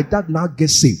somebody like that now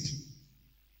gets saved,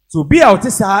 so be out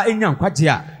sa enya nkwaje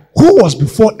a who was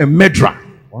before a murderer?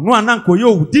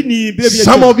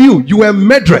 Some of you were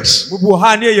murderers.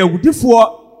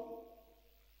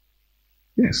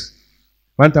 Yes.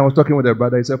 One time I was talking with a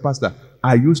brother. He said, Pastor,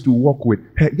 I used to work with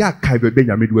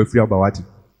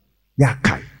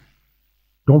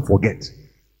don't forget.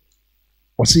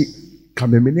 Or see,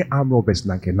 Kamemene arm robbers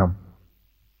nankenam.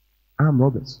 Arm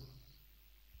robbers.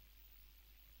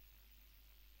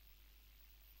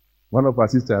 One of our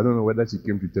sisters, I don't know whether she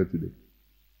came to church today.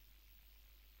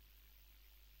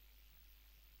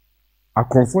 I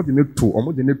comfort in it too. I'm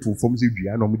going to form the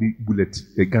bullet.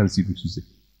 They can't see what you say.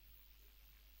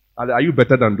 Are you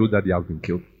better than those that they have been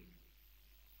killed?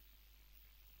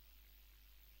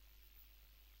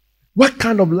 What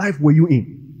kind of life were you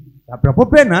in?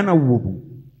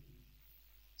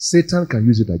 Satan can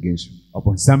use it against you.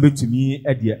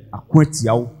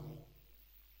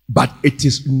 But it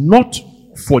is not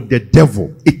for the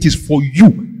devil. It is for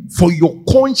you, for your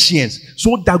conscience,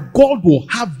 so that God will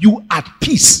have you at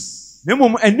peace.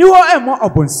 Christosuma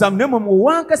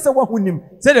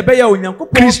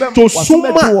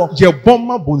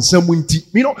yeboma bonsamunti.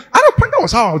 You know, at a point that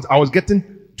was how I was getting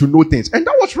to know things, and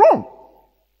that was wrong.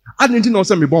 I didn't know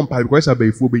some bomb pipe because I be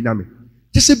fool be nyame.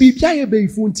 Just say be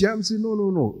funti. I'm saying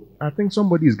no. I think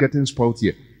somebody is getting spoiled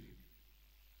here.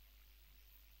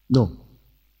 No.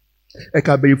 I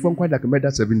can be from quite like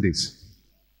a 7 days.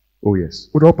 Oh yes.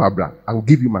 I will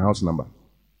give you my house number.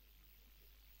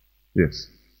 Yes.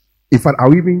 In fact,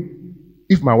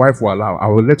 if my wife will allow, I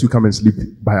will let you come and sleep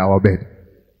by our bed.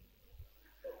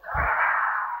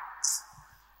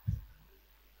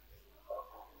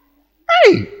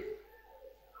 Hey!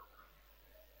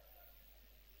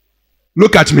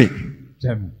 Look at me.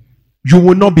 You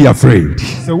will not be afraid.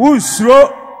 Just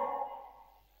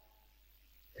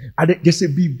say,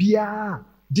 Bibia.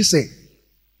 Just say,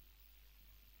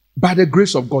 by the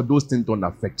grace of God, those things don't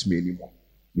affect me anymore.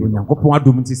 Maybe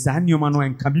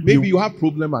you have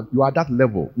problem and you are at that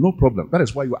level. No problem. That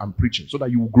is why I'm preaching, so that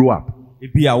you will grow up. I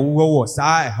say,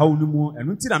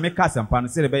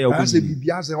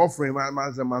 Bibia say offering,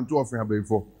 man to offering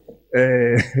before.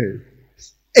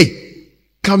 Hey,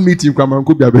 come meet him. Come and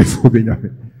go before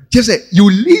Benjamin. Just say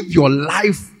you live your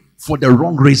life for the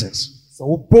wrong reasons.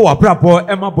 So didn't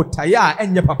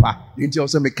you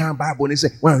also me can't Bible and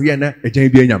say, well, here now, a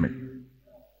giant Benjamin.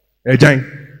 A giant.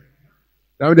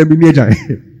 Now they be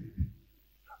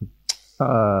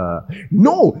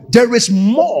no, there is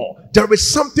more. There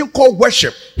is something called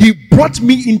worship. He brought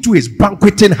me into his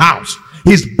banqueting house.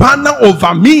 His banner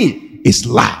over me is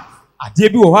love. I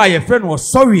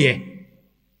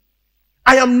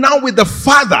am now with the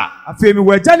Father,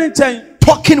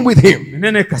 talking with him.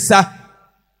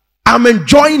 I'm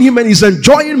enjoying him and he's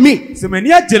enjoying me.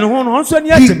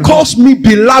 He calls me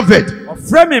beloved.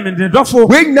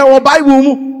 When now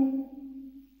Bible,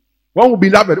 one will be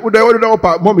beloved.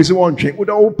 Mommy say one chain.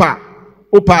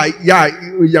 Opa,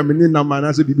 ya mini na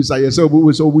man say bibi say yes,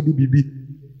 so di bibi.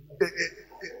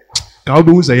 Ka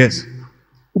obo say yes.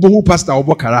 Obo who pastor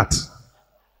obo karat.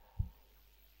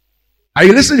 Are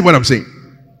you listening to what I'm saying?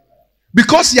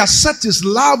 Because he has set his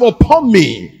love upon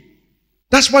me.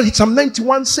 That's what Psalm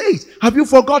 91 says. Have you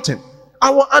forgotten?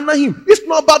 I will honor him. It's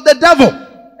not about the devil.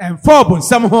 And for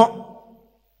somehow.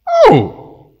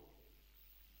 Oh.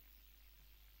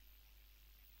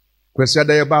 Question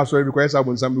day about so request I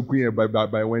want some queen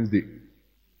by Wednesday.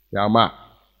 Yeah, ma.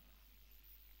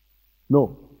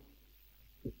 No.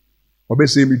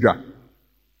 Obey me dra.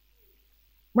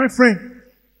 My friend,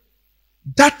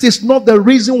 that is not the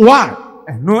reason why.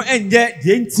 No, and yet,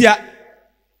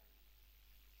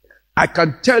 I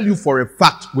can tell you for a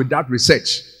fact without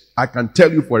research. I can tell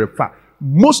you for a fact.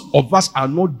 Most of us are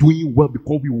not doing well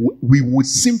because we would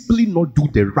simply not do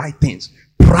the right things.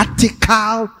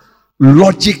 Practical,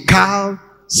 logical,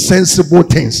 sensible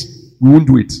things. We won't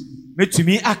do it. To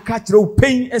me, I catch no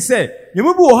pain. I say, you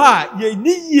move ha, ye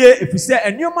need ye if you say,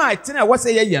 and your mind, I was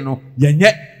say, you know,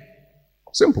 yet.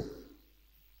 Simple.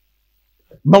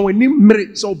 But when you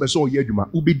marry so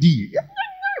yeduma ubedi.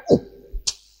 Oh,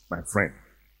 my friend.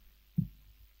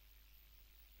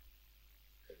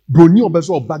 Broni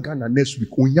obeso bagana next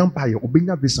week. Onyampaye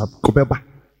obenya visa kobeba.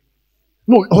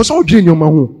 No, also drain your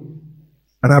man.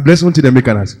 And I bless unto the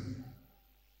mechanics.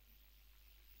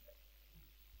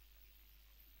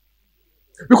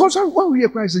 Because when we hear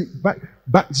Christ saying,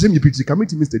 but same you pity, come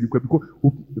to Mr. Because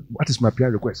what is my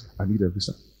prayer request? I need a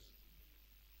visa.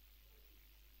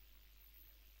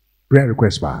 Prayer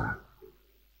request, bar.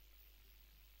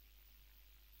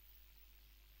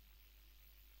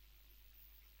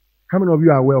 How many of you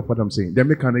are aware of what I'm saying? The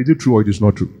mechanic, is it true or it is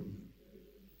not true?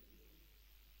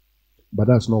 But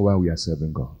that's not why we are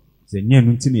serving God.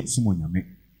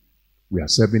 We are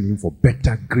serving Him for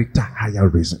better, greater, higher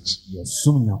reasons.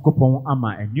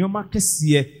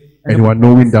 And you are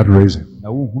knowing that reason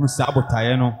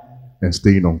and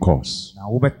staying on course.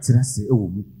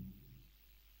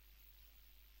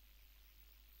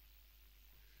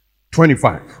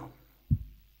 25.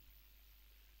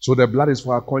 So the blood is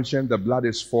for our conscience. The blood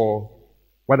is for,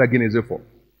 what again is it for?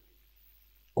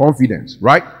 Confidence,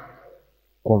 right?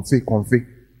 Config.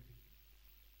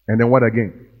 And then what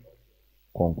again?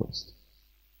 Conquest.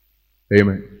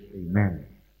 Amen.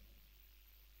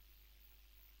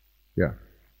 Yeah.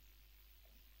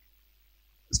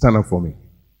 Stand up for me.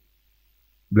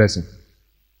 Blessing.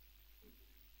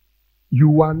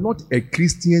 You are not a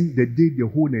Christian the day the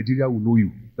whole Nigeria will know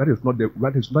you. That is not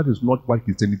what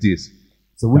Christianity is.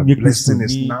 So when the blessing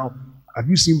is now, have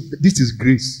you seen? This is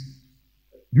grace.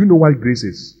 Do you know what grace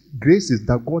is? Grace is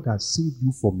that God has saved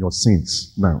you from your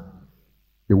sins. Now,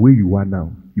 the way you are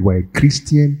now, you are a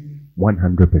Christian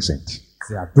 100%.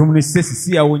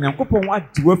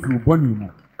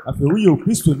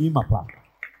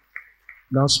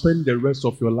 Now spend the rest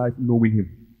of your life knowing Him.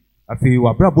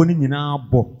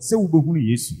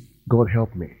 God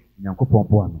help me.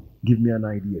 Give me an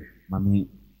idea.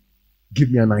 Give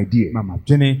me an idea.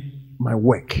 My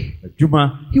work. He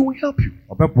will help you.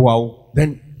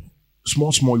 Then,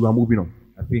 small, you are moving on.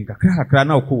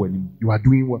 You are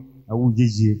doing well.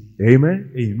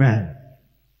 Amen.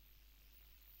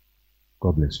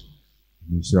 God bless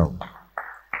you.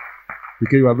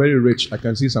 Because you are very rich. I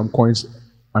can see some coins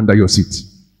under your seat.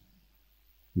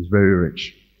 He's very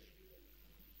rich.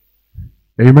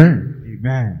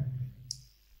 Amen.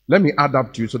 Let me add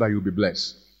up to you so that you'll be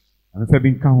blessed.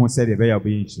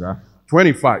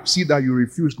 25. See that you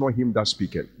refuse not him that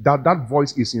speaketh. That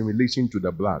voice is in relation to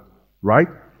the blood, right?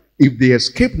 If they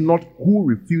escape not who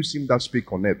refuse him that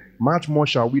speak on earth, much more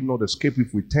shall we not escape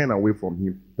if we turn away from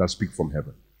him that speak from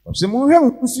heaven.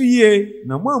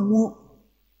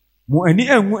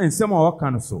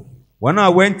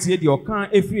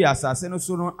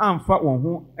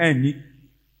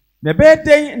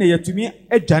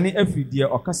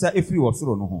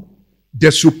 The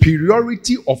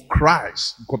superiority of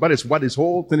Christ, because that is what this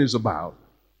whole thing is about.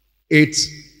 It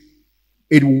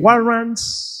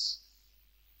warrants,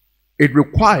 it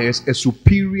requires a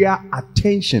superior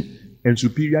attention and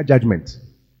superior judgment.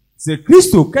 Se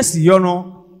Christo kasi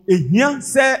yono ehia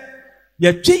se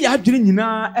ye twe ya adwene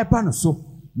nyina eba no so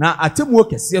na atemu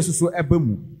kese so eba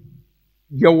mu.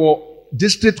 Your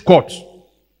district court.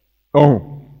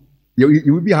 Oh,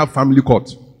 you will have family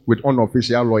court with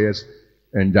unofficial lawyers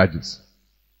and judges.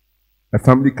 A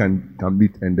family can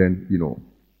meet and then, your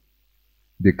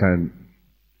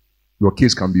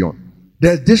case can be on.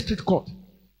 There's district court.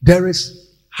 There is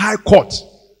high court,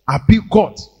 appeal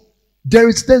court. There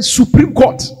is then Supreme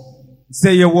Court.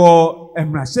 Say you were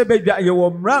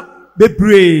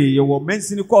bebree yɛwɔ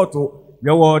mensini court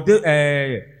yɛwɔ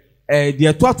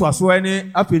de toatoa so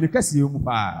ne afei ne kɛseɛ mu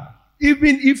paa.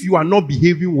 Even if you are not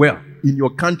behaving well in your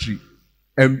country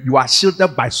and you are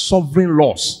shielded by sovereign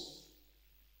laws,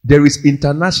 there is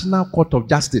International Court of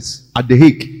Justice at The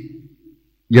Hague.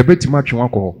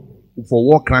 For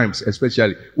war crimes,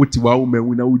 especially. And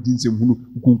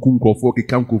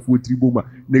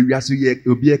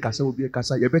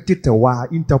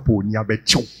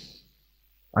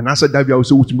I said that we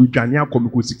also to Mujania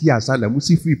Komikosiki Asylum, we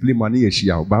see free play money a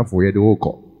share for the whole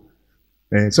call.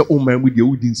 So, oh man, with the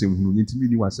Udins and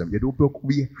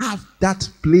we have that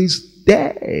place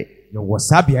there.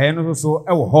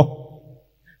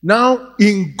 Now,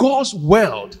 in God's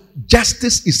world,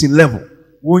 justice is in level.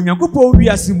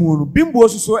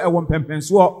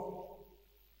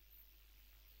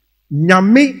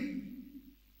 Nyame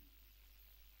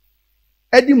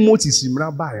Eddie Moses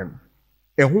Simra Bayan,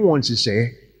 and who wants to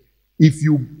say, if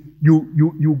you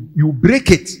break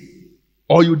it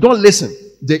or you don't listen,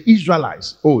 the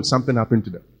Israelites, oh, something happened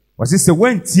to them.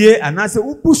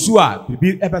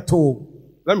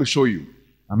 Let me show you.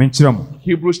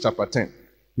 Hebrews chapter 10.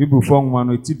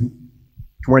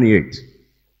 28.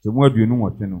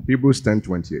 Hebrews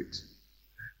 10:28.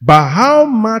 But how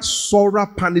much sorrow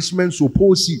punishment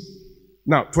suppose he?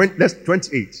 Now, that's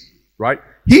 28, right?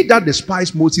 He that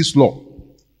despised Moses' law.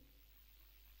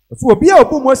 Ebini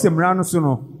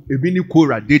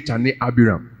Korah, Dathan, and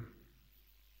Abiram.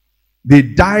 They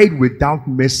died without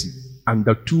mercy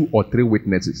under 2 or 3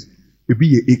 witnesses. Ebi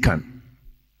ye Achan.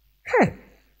 Hey.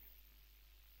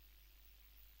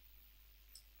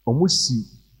 Almost see,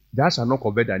 that shall not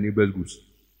covet their neighbor's goods.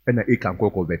 And I can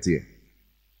call covet here.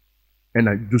 And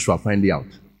I just will find it out.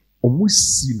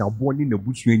 Almost see now born in the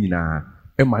bush na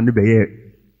a man be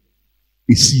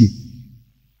is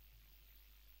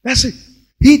that's it.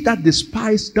 He that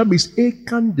despised, that means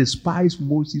Achan despised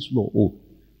Moses' law. Oh.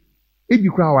 If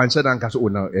you cry and said, oh,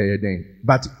 no,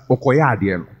 but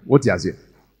Okoya, what is it?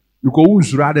 You go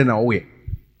rather than away.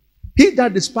 He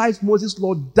that despised Moses'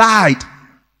 law died,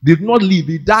 did not live,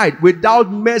 he died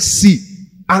without mercy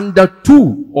under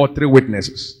 2 or 3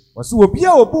 witnesses.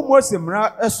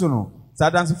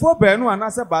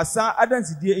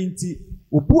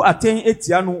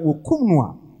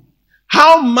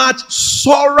 How much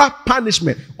sorrow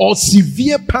punishment or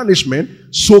severe punishment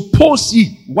suppose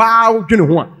he, wow,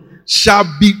 shall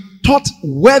be thought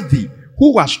worthy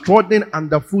who has trodden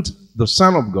underfoot the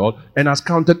Son of God and has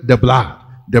counted the blood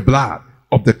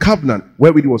of the covenant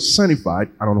wherewith he was sanctified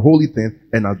an unholy thing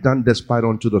and has done despite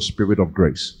unto the Spirit of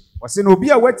grace. Now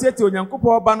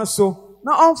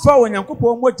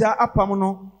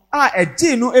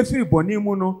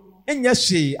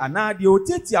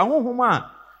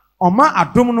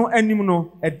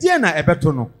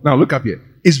look up here.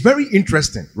 It's very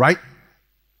interesting, right?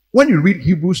 When you read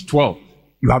Hebrews 12,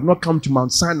 you have not come to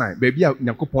Mount Sinai. Baby,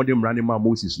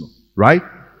 Moses, right?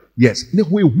 Yes.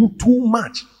 Too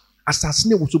much.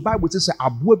 Assassinate was the Bible says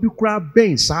Abu Bikra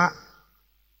Ben sa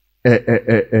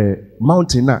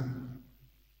mountain,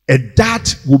 and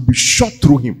that will be shot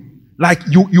through him. Like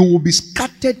you will be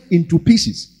scattered into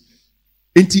pieces.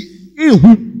 As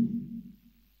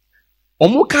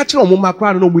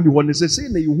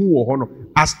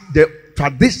the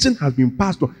tradition has been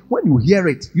passed on, when you hear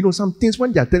it, some things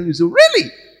when they are telling you, say,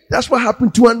 really? That's what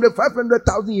happened 200,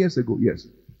 500,000 years ago. Yes.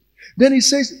 Then he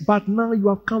says, but now you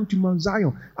have come to Mount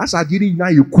Zion. As I didn't know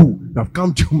you cool. You have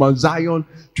come to Mount Zion,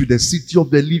 to the city of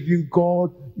the living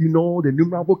God, the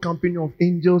innumerable company of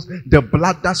angels, the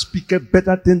blood that speaketh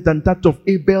better things than that of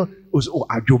Abel. Oh,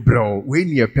 ajo bro, when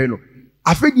you pen.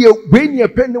 I think when you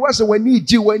pen was when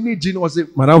you was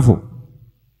it Maranfo.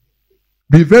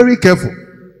 Be very careful.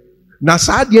 Na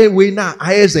sadie we na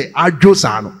I say ajo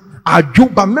sano. Ajo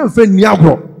ba menfe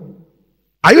niagro.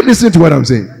 Are you listening to what I'm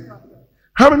saying?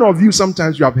 How many of you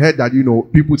sometimes you have heard that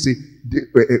people say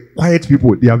quiet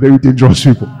people, they are very dangerous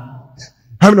people?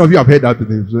 How many of you have heard that?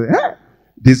 Say, hey,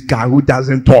 this guy who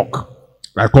doesn't talk,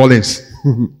 like Collins.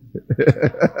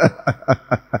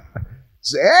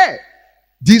 Say, hey,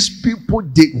 these people,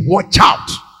 they watch out.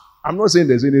 I'm not saying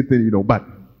there's anything, but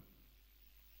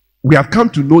we have come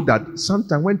to know that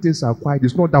sometimes when things are quiet,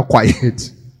 it's not that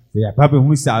quiet.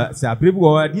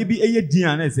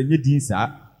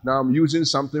 Now I'm using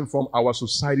something from our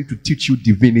society to teach you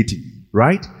divinity,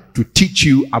 right? To teach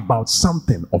you about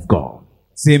something of God.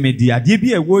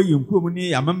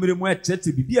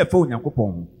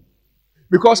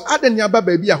 Because Adanyaba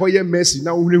baby a hoye mercy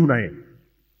now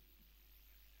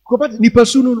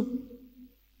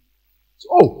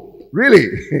oh, really?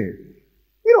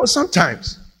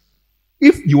 Sometimes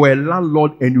if you are a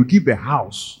landlord and you give a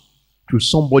house to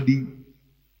somebody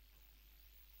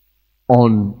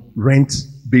on rent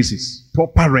basis,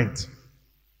 proper rent,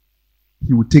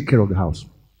 he will take care of the house.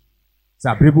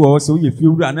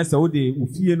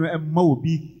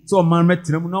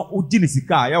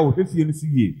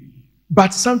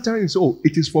 But sometimes, oh,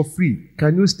 it is for free.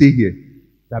 Can you stay here?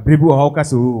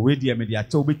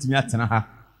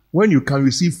 When you can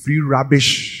receive free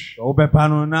rubbish,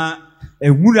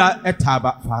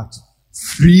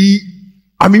 free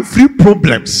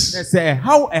problems.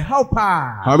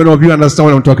 How many of you understand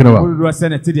what I'm talking about?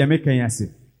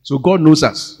 So God knows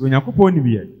us. He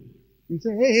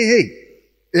said, hey,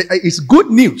 it's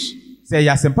good news,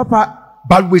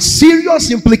 but with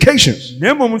serious implications.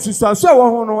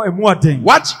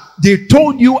 What they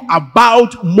told you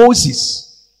about Moses,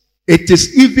 it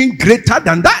is even greater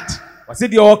than that.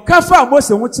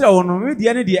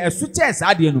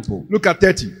 Look at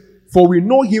 30. For we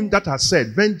know him that has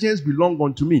said, vengeance belong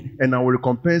unto me, and I will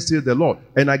recompense saith the Lord.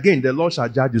 And again, the Lord shall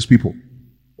judge his people.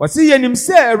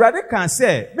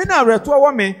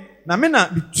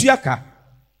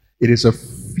 It is a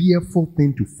fearful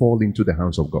thing to fall into the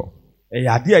hands of God.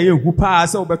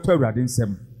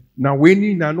 Now, when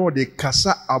you know the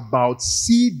kasa about,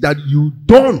 see that you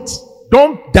don't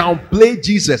downplay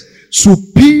Jesus.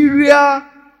 Superior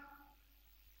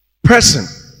person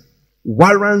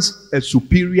warrants a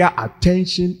superior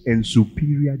attention and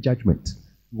superior judgment.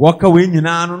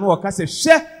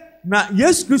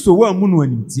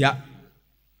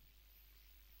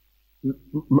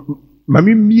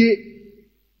 Mami mie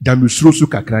damusrosu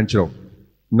kakranchero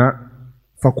na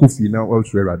fakufi na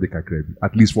also rade kakrebi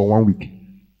at least for 1 week.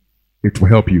 It will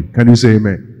help you. Can you say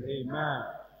amen? Amen.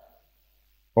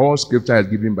 All scripture is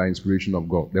given by inspiration of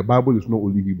God. The Bible is not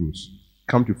only Hebrews.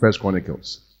 Come to 1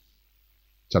 Chronicles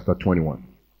chapter 21.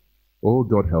 Oh,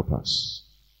 God help us.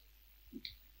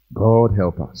 God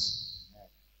help us.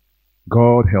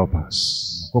 God help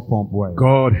us.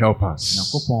 God help us.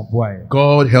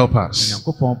 God help us.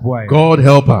 God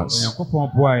help us.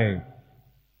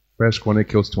 1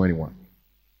 Chronicles 21.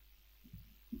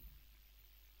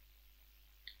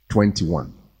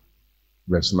 21.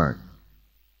 Verse 9.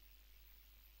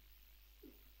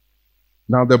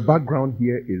 Now the background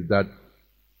here is that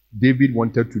David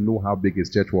wanted to know how big his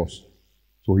church was.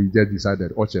 So he just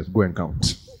decided, ushers, go and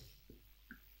count.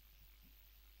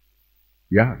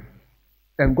 Yeah.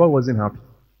 And God wasn't happy.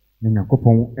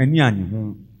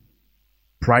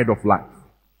 Pride of life.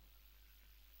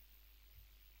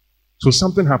 So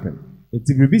something happened.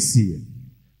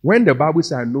 When the Bible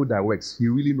says, I know thy works, he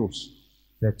really knows.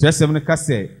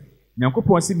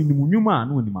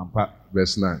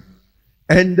 Verse 9.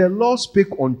 And the Lord spake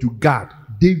unto Gad,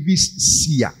 David's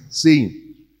seer,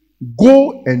 saying,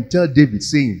 go and tell David,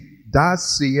 saying,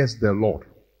 thus says the Lord.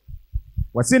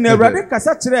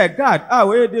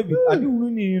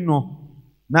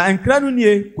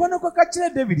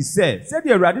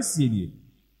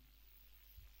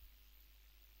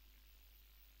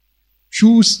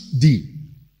 Choose thee.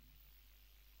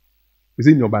 Is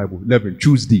it in your Bible? 11.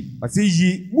 Choose thee.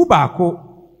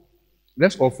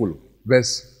 Let's all follow.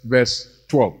 Verse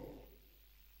 12.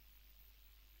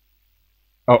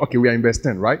 Oh, okay, we are in verse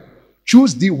 10, right?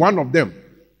 Choose thee one of them.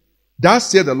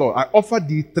 Thus said the Lord, I offer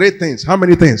thee 3 things. How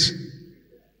many things?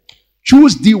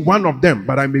 Choose thee one of them,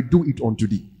 but I may do it unto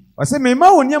thee.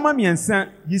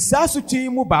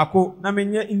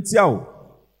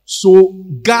 So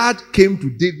God came to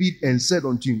David and said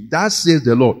unto him, thus says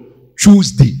the Lord,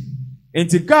 choose thee.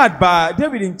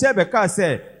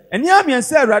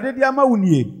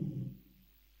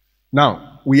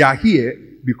 Now, we are here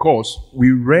because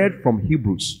we read from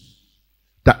Hebrews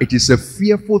that it is a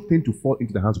fearful thing to fall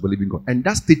into the hands of the living God. And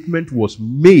that statement was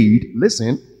made,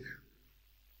 listen,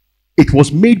 it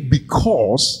was made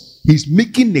because he's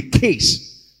making a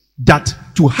case that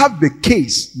to have the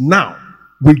case now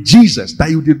with Jesus, that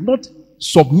you did not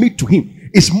submit to him,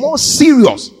 is more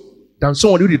serious than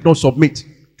someone who did not submit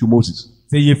to Moses.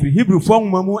 So there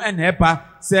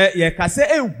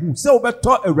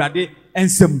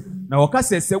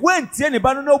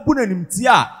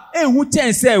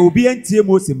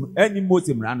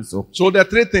are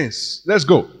 3 things. Let's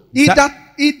go.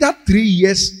 Either 3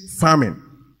 years famine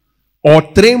or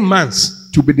 3 months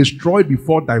to be destroyed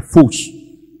before thy foes,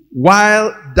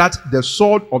 while that the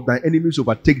sword of thy enemies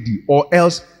overtake thee, or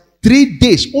else 3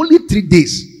 days, only 3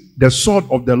 days, the sword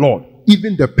of the Lord,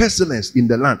 even the pestilence in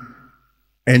the land,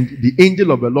 and the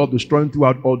angel of the Lord destroying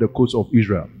throughout all the coasts of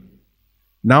Israel.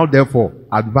 Now therefore,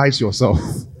 advise yourself.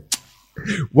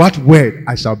 What word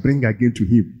I shall bring again to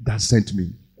him that sent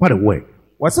me? What a word.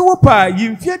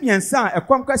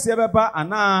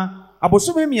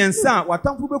 abosome miensa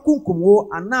watamfo bekunkum wo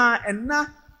ana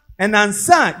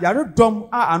enansa yaredom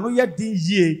a ano ye din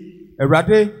yie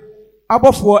Awurade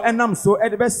abofo enam so e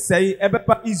de besei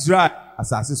ebepa Israel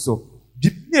asase so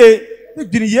dibie ne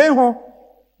dwene ye ho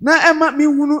na ema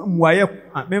mihunu mwaye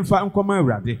memfa nkoma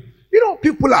Awurade. You know,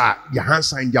 people are, their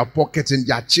hands are in their pockets and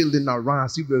they are chilling around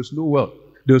as if there's no world,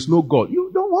 there's no God. You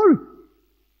don't worry.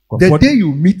 The day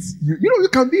you meet, you know, you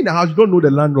can be in the house, you don't know the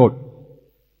landlord.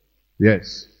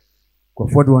 Yes.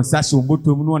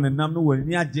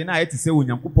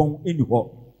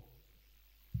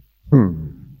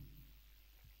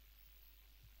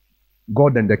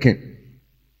 God and the king.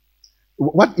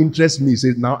 What interests me is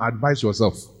now advise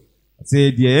yourself.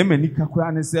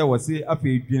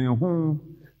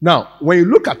 Now, when you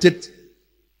look at it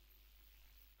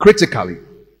critically,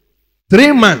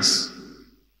 3 months,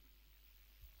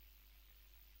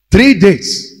 3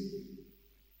 days,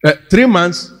 3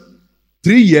 months,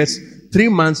 3 years, 3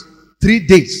 months, 3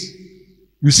 days.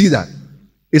 You see that?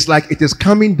 It's like it is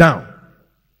coming down.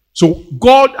 So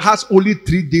God has only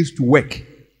 3 days to work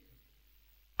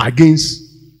against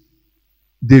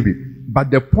David.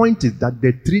 But the point is that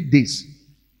the 3 days,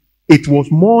 it was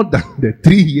more than the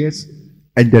 3 years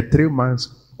and the 3 months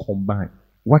combined.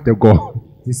 What a God.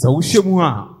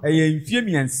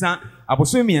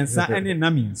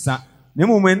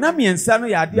 No.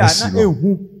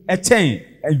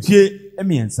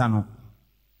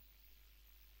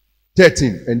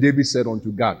 13. And David said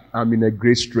unto God, I'm in a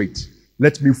great strait.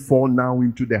 Let me fall now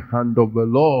into the hand of the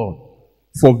Lord.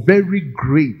 For very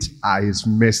great are his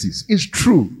mercies. It's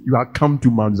true, you have come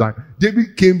to Mount Zion.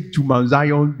 David came to Mount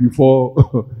Zion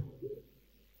before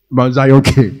Mount Zion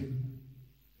came.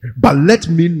 But let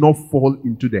me not fall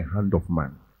into the hand of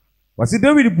man. Was it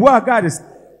David God is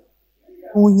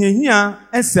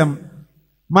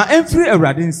ma enfri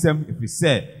Awurade nsem if he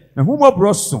say na humo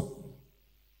broso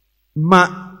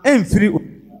ma enfri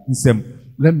nsem.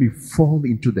 Let me fall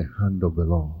into the hand of the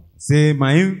Lord. Say ma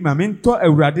mento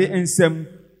Awurade nsem.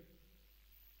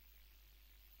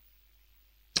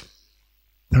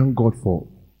 Thank God for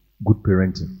good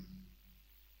parenting.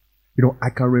 You know, I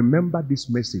can remember this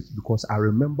message because I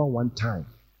remember one time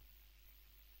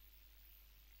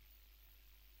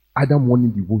either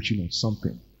morning devotion or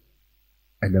something,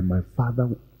 and then my father,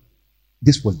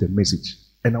 this was the message,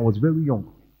 and I was very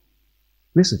young.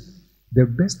 Listen, the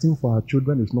best thing for our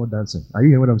children is not dancing. Are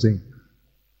you hearing what I'm saying?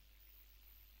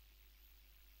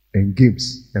 And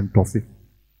games and toffee.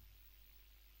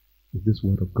 Is this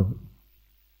word of God,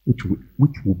 which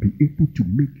will be able to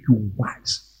make you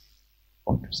wise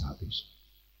unto salvation.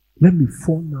 Let me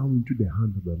fall now into the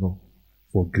hand of the Lord,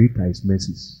 for great are his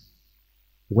mercies.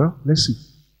 Well, let's see.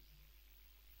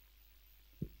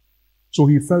 So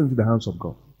he fell into the hands of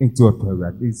God. Into a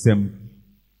period. It's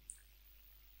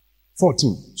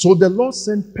 14. So the Lord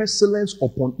sent pestilence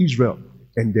upon Israel,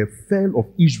 and there fell of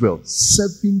Israel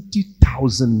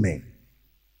 70,000 men.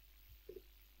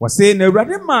 Was saying the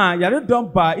Radima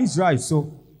Yaredon by Israel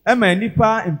so Emma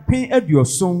Nipa and pain at your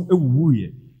song a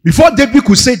wooye. Before David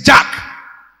could say Jack,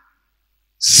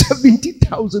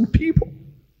 70,000 people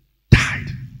died.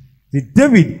 The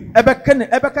David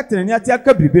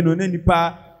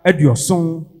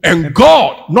and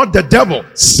God, not the devil,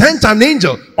 sent an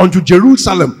angel unto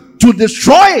Jerusalem to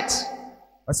destroy it.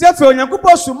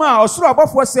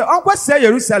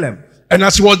 And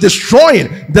as he was destroying,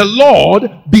 the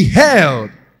Lord beheld.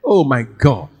 Oh my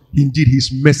God, indeed he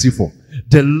is merciful.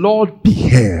 The Lord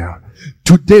beheld.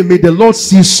 Today may the Lord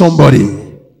see somebody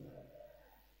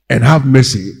and have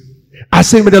mercy. I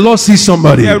say may the Lord see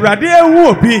somebody. My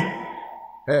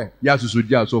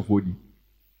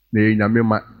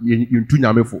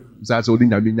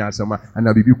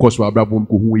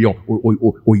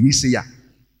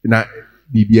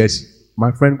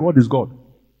friend, God is God.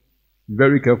 Be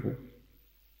very careful.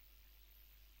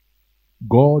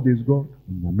 God is God.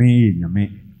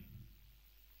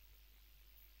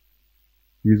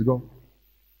 He is God.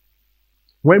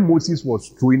 When Moses was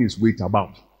throwing his weight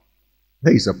about,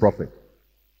 there is a prophet.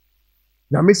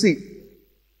 Now, me say,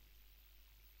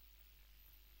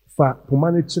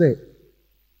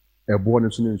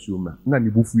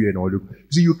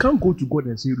 see, you can't go to God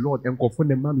and say, Lord, now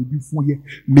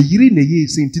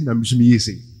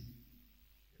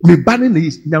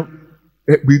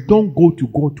we don't go to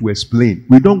God to explain.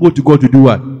 We don't go to God to do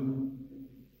what?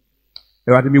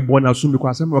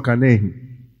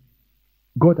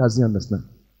 God doesn't understand.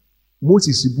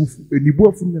 Moses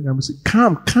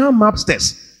come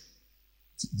upstairs.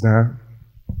 So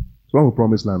we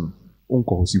promise land.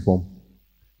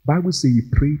 Bible says he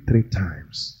prayed 3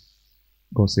 times.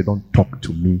 God said, don't talk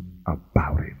to me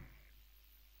about it.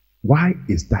 Why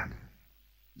is that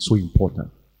so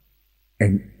important?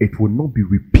 And it will not be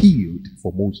repealed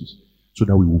for Moses so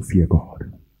that we will fear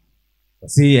God.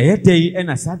 See, a day and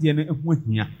a Sadian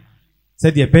here.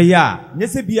 Said the Beya,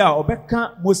 Nesebia, or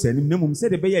Becca, Moses, and Nemum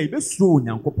said the Beya, you best throw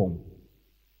Yankopon.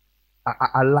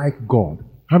 I like God.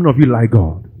 How many of you like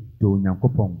God? To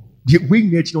Yankopon. The way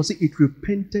nature say it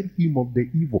repented him of the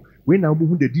evil. When now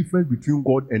moving the difference between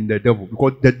God and the devil,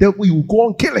 because the devil you go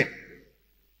on killing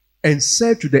and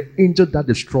said to the angel that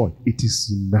destroyed, it is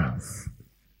enough.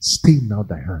 Stay now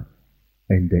thy hand.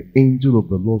 And the angel of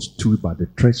the Lord stood by the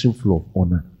threshing floor of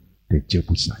honor, the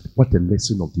Jebusite. What a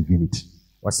lesson of divinity.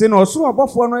 Was in also a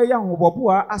buffalo no young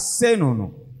Bobua as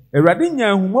Senono. A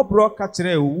radinia who more broke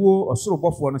catcher who or so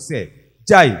buffalo say,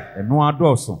 Jai and no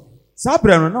adorso.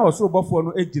 Sabra no so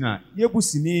buffalo edina,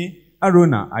 Yebusini,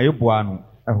 Aruna, Ayobuano.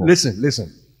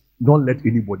 Listen. Don't let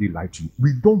anybody lie to you.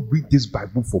 We don't read this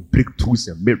Bible for breakthroughs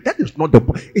and miracles. That is not the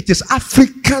point. It is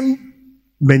African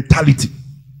mentality.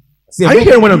 Are you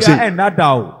hearing what I'm saying?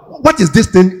 What is this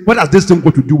thing? What has this thing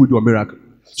got to do with your miracle?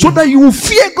 So that you will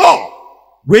fear God.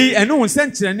 We and no one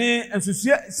sent and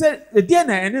said the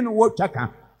dinner and then what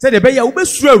Chaka said the Beya will be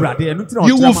sure.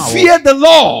 You will fear the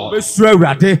Lord.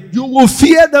 You will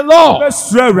fear the Lord.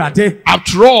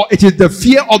 After all, it is the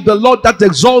fear of the Lord that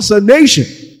exalts a nation.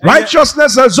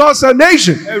 Righteousness exalts a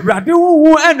nation.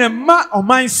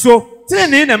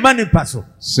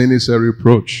 Sin is a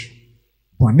reproach.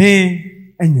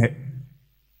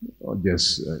 Or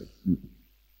just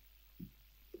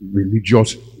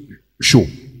religious show.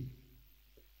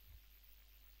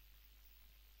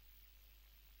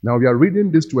 Now we are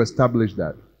reading this to establish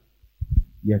that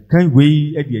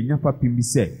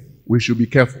we should be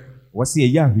careful.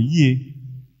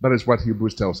 That is what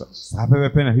Hebrews tells us.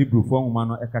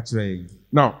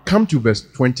 Now come to verse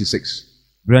 26.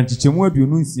 Hebrews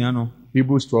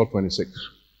 12:26.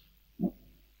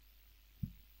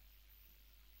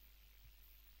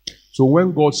 So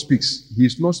when God speaks, He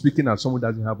is not speaking as someone who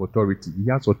doesn't have authority. He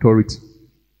has authority.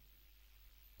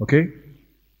 Okay?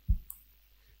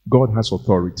 God has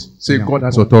authority. Say, God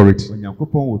has authority.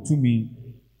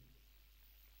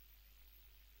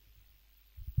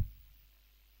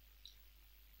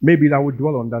 Maybe I will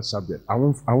dwell on that subject. I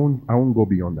won't go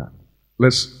beyond that.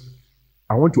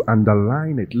 I want to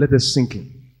underline it. Let us sink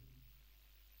in.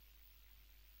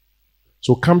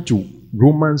 So come to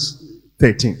Romans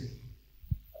 13.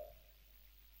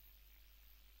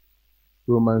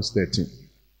 Romans 13.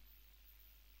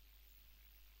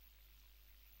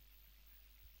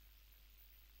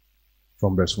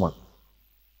 From verse 1.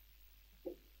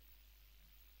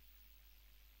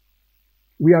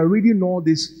 We are reading all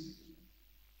this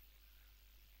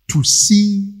to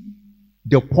see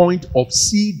the point of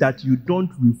see that you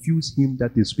don't refuse him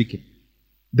that is speaking.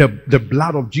 The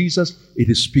blood of Jesus, it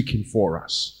is speaking for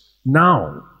us.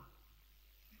 Now,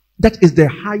 that is the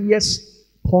highest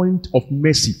point of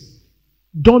mercy.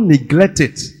 Don't neglect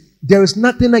it. There is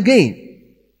nothing again.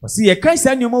 See, a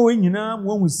Kaisa Nemo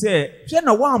when we say,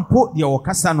 Jenna one put the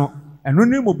Ocasano, and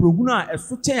Renemo Bruguna, a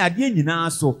Futain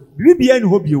Adiana, so Libyan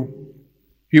hope you.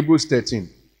 Hebrews 13,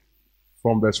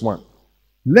 from verse 1.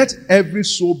 Let every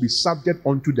soul be subject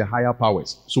unto the higher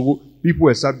powers. So people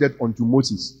were subject unto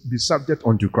Moses, be subject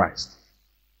unto Christ.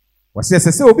 Was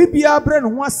says, so be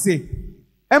Bren was say,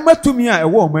 Emma to me, a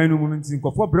woman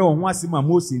for Brown was my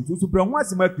Moses, to Brown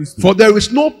was my Christ. For there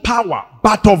is no power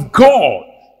but of God.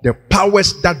 The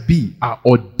powers that be are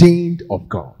ordained of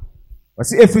God.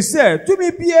 If we say, to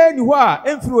me be anywhere,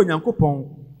 and through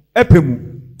Yankopon,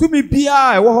 Epemu, to me be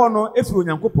I, Wahono, if through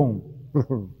Yankopon.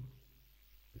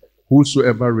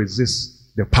 Whosoever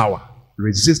resists the power,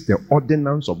 resists the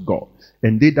ordinance of God,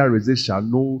 and they that resist shall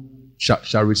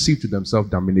receive to themselves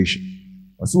damnation.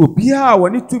 So Pia,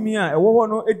 when it to me, a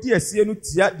Wahono, a dear Sienu,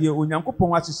 dear Unyankopon,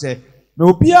 what you say,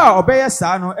 no Pia, obey a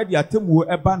sano, a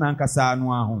diatemu, a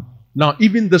banankasano. Now,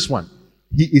 even this one,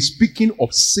 he is speaking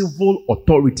of civil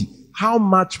authority. How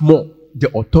much more the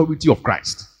authority of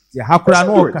Christ?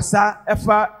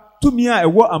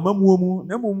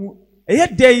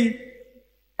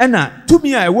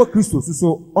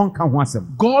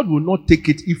 God will not take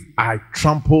it if I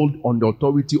trampled on the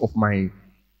authority of my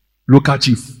local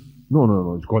chief.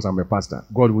 No, because I'm a pastor.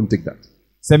 God won't take that.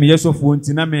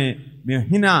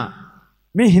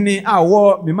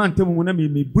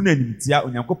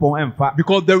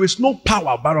 Because there is no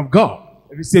power but of God.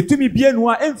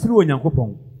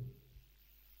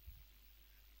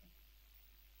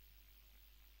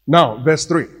 Now, verse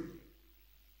 3.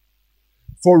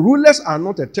 For rulers are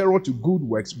not a terror to good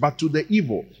works, but to the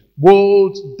evil.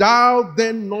 Wilt thou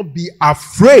then not be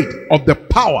afraid of the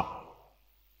power?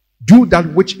 Do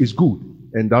that which is good,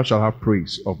 and thou shalt have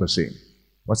praise of the same.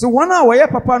 Wɔsɛ wɔn a wɔyɛ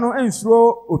papa no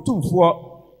nsuro otumfoɔ,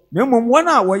 na mmom wɔn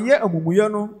a wɔyɛ amumuyɛ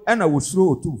no ɛna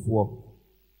wosuro otumfoɔ.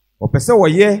 Wɔpɛ sɛ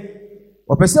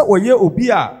wɔyɛ obi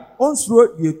a ɔnsuro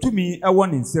deɛ tumi ɛwɔ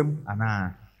ne nsam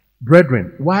anaa.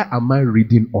 Brethren, why am I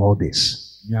reading all this?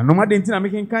 Nuanom ade nti na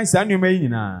mekenkan saa nneɛma yi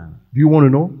nyinaa. Do you want to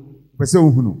know? Wɔpɛ sɛ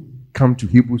ohunu. Come to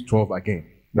Hebrews 12 again.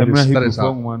 That is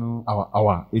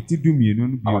our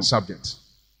subject.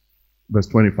 Verse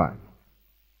 25.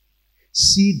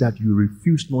 See that you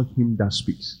refuse not him that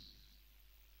speaks.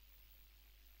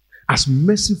 As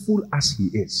merciful as he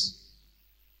is,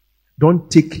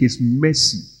 don't take his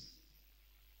mercy,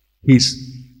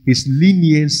 his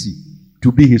leniency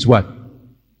to be his what?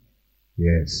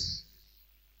 Yes.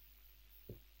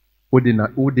 Ode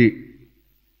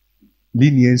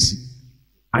leniency.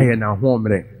 Ayena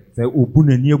homre.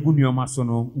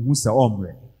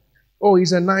 Oh,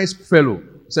 he's a nice fellow.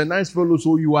 He's a nice fellow,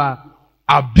 so you are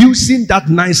abusing that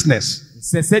niceness.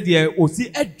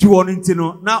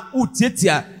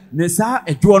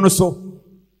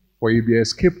 For if ye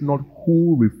escape not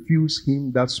who refuse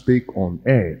him that spake on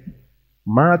earth,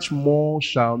 much more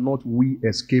shall not we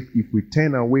escape if we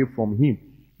turn away from him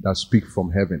that speak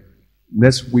from heaven.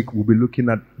 Next week we'll be looking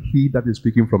at he that is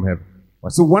speaking from heaven.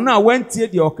 So one hour went here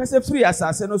the orchestra free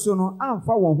assassin no and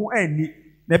for one who any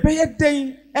the pay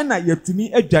day and I yet to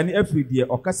me a journey every day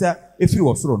orchestra if you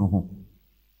was thrown home.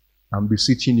 I'm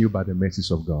beseeching you by the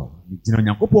mercies of God.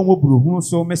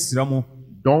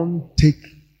 Don't take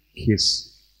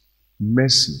his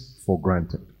mercy for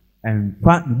granted.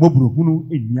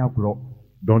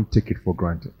 Don't take it for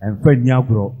granted.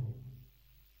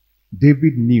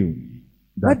 David knew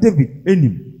that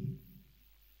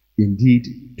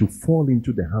indeed to fall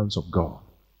into the hands of God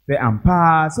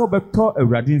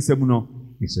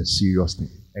is a serious thing.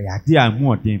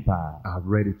 I've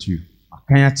read it to you.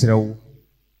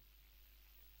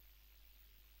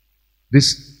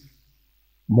 This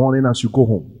morning as you go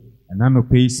home,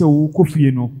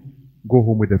 go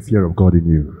home with the fear of God in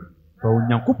you.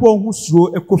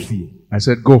 I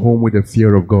said go home with the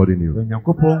fear of God in you.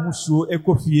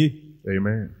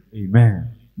 Amen.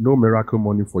 Amen. No miracle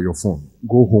money for your phone.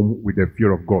 Go home with the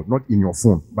fear of God, not in your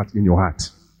phone, but in your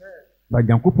heart.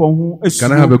 Can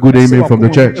I have a good amen from the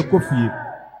church?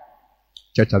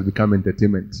 Church has become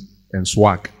entertainment and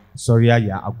swag.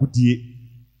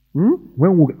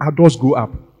 When will adults grow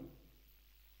up?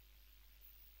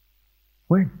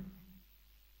 When?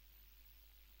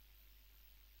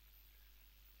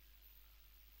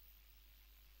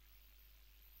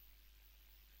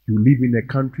 You live in a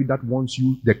country that wants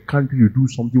you, the country you do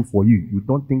something for you. You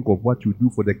don't think of what you do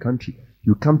for the country.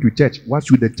 You come to church. What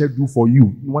should the church do for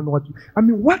you? I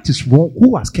mean, what is wrong?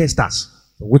 Who has cursed us?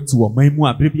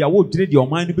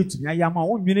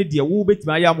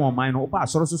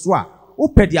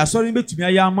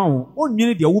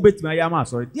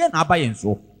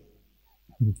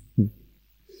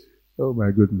 Oh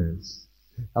my goodness.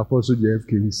 Apostle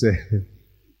JFK,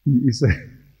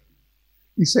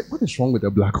 he said, what is wrong with the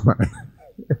black man?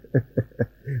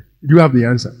 Do you have the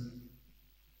answer?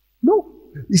 No.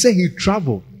 He said he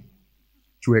traveled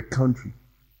to a country,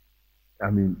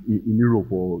 I mean, in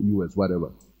Europe or US,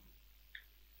 whatever.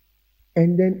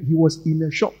 And then he was in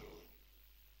a shop.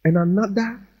 And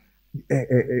another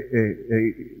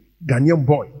Ghanaian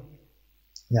boy,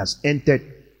 he has entered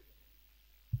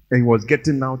and he was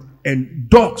getting out, and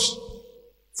dogs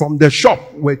from the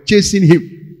shop were chasing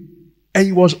him. And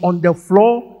he was on the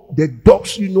floor, the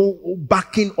dogs,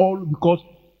 backing all because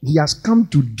he has come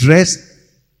to dress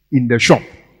in the shop.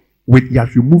 He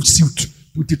has removed suit,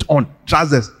 put it on,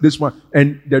 trousers, this one,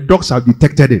 and the dogs have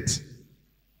detected it.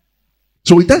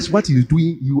 So that's what he's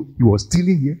doing. He was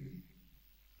stealing here.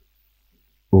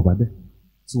 Over there.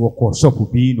 So of shop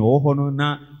will be no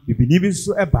na bibinibi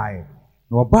so e bae.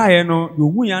 Na obae no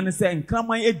yohu ya ne se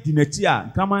nkraman edinati a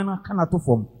nkraman na kana to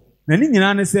fom. Na ni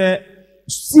nyina ne se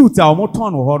suit a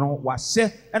omoton no ho no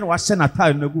wahye e na wahye na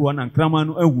tie na gu ho na nkraman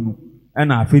no ahunu e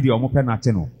na afedi omope na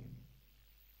te no.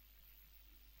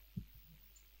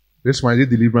 This one is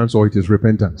deliverance or it is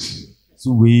repentance.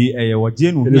 So we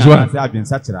waje no hia na se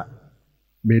adwensa kira.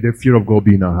 May the fear of God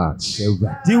be in our hearts.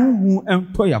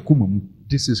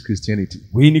 This is Christianity.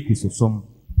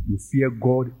 You fear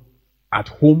God at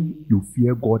home, you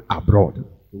fear God abroad.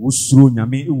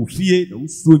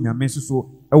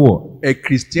 A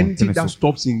Christianity that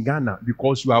stops in Ghana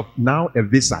because you have now a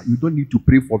visa. You don't need to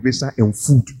pray for visa and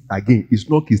food again. It's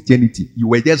not Christianity. You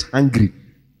were just hungry.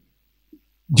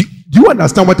 Do you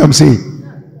understand what I'm saying?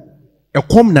 I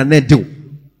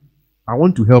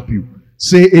want to help you.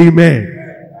 Say amen.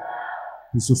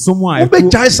 Kristosom a Who be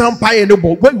jai some pie no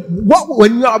bo.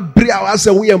 When you are bring us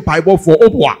we am pie for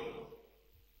Obwa.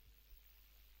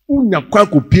 Unya kwa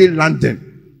ko pay London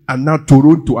and now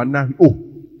Toronto and now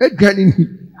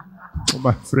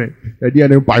my friend, I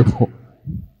didn't Bible.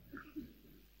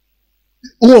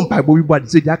 Oh, Bible, we bought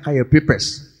the Jakaya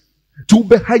papers. To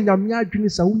behind your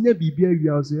dreams, I will never be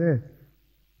here.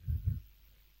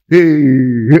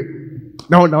 Hey,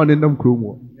 now, in them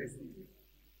crew.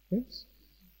 Yes.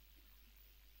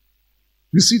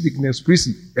 You see, Dickness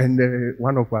Prissy and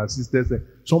one of our sisters said,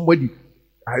 somebody,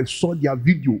 I saw their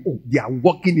video. Oh, they are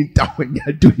walking in town when they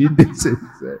are doing this. No,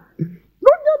 they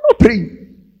are not praying.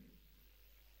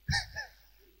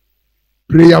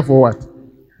 Prayer for what?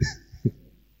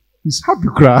 It's happy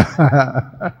cry.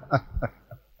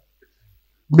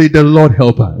 May the Lord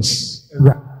help us.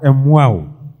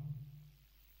 Wow.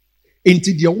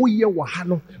 Into the whole year,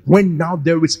 when now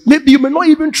there is, maybe you may not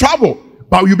even travel,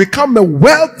 but you become a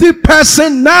wealthy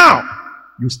person now.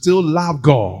 You still love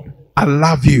God. I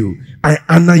love you. I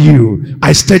honor you.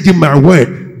 I study my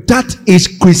word. That is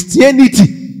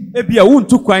Christianity.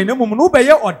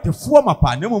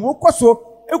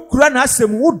 Ekura na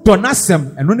asem wo do na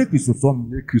asem eno ne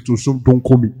Kristosom don't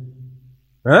call me.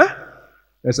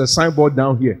 There's a signboard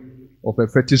down here of a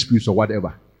fetish priest or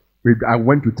whatever. I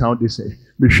went to town, they say,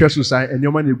 me share society and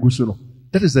your man eguso no.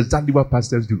 That is exactly what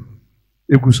pastors do.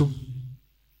 Eguso.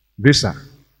 Visa.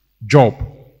 Job.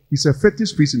 It's a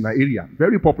fetish priest in the area.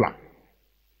 Very popular.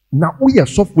 Now we are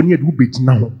soft when you do bit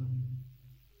now.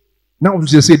 Now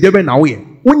you say they now we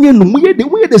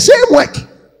the same work.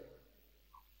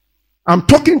 I'm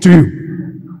talking to you.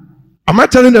 Am I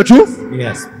telling the truth?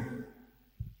 Yes.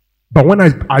 But when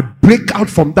I break out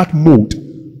from that mode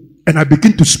and I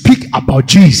begin to speak about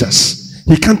Jesus,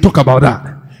 he can't talk about that.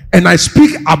 And I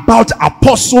speak about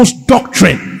apostles'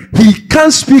 doctrine, he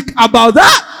can't speak about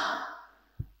that.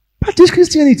 That is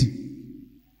Christianity.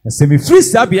 Semi free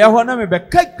sabia ho na me be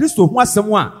ka Kristo ho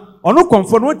asem a ono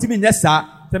konfo no ntimi nya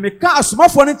sa te me ka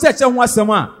asomafo no cheche ho asem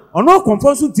a ono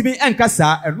konfo so ntimi enka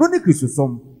sa eno ne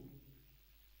Kristosom.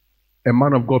 A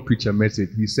man of God preached a message.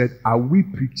 He said, are we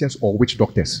preachers or witch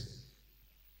doctors?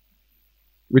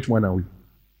 Which one are we?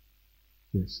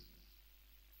 Yes.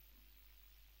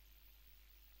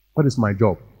 What is my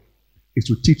job? Is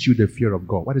to teach you the fear of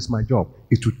God. What is my job?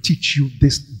 Is to teach you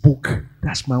this book.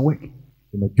 That's my work.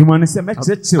 I'm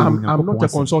not a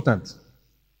consultant.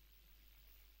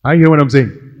 I hear what I'm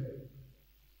saying.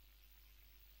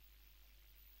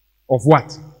 Of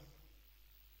what?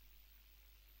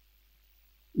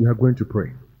 We are going to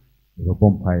pray.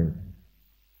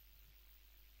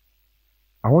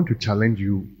 I want to challenge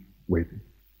you with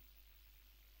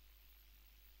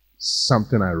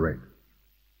something I read.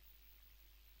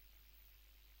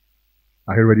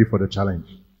 Are you ready for the challenge?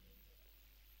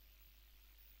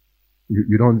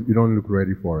 You don't look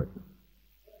ready for it.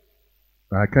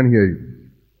 I can't hear you.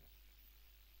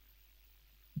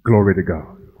 Glory to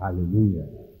God. Hallelujah.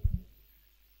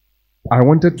 I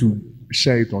wanted to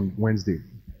share it on Wednesday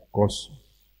because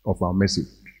of our message.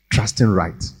 Trusting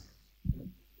right.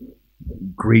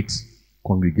 Great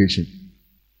congregation.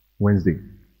 Wednesday.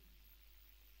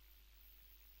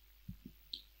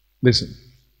 Listen.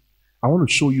 I want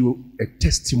to show you a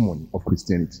testimony of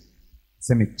Christianity.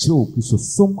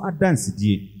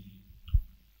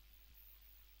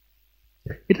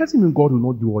 It doesn't mean God will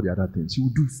not do all the other things. He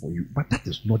will do it for you. But that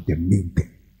is not the main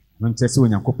thing.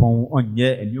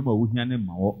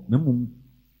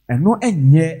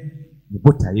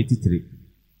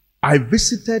 I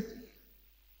visited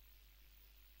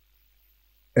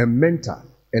a mentor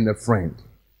and a friend.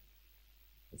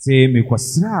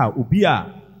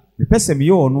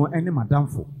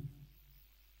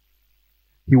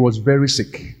 He was very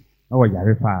sick.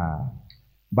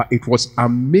 But it was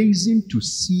amazing to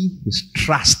see his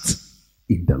trust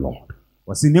in the Lord.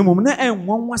 Not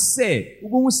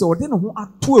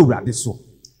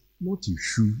his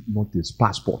shoe, not his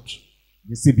passport.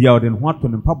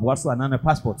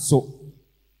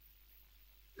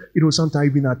 Sometimes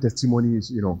even our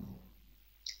testimonies,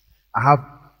 I have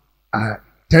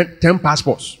 10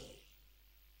 passports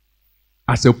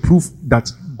as a proof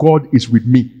that God is with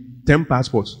me. 10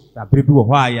 passports.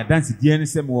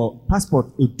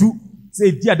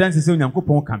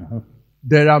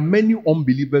 There are many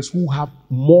unbelievers who have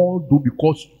more though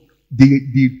because they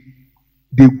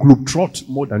globetrot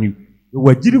more than you.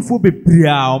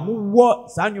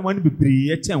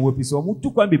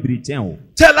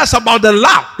 Tell us about the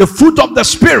love, the fruit of the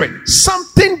Spirit,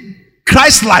 something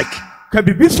Christ-like.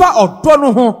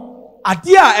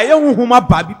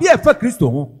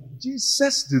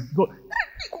 Jesus did not.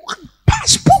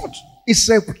 Passport. It's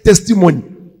a testimony.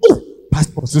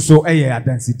 Passport so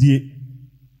adansidie.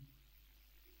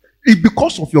 If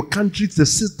because of your country, the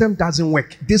system doesn't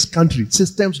work. This country,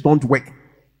 systems don't work.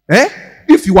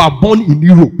 If you are born in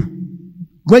Europe,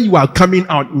 when you are coming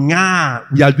out,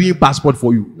 we are doing passport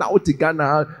for you. Now,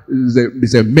 Ghana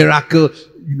is a miracle.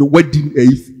 You know, wedding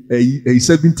a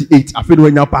 78. I feel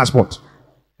when your passport,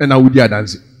 and I would do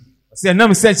dancing. You go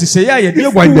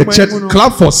in the church,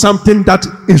 clap for something that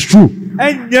is true.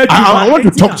 I want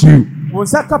to talk to you.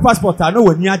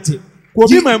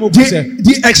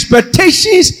 The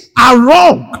expectations are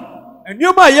wrong.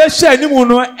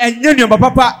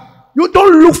 You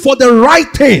don't look for the right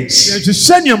things.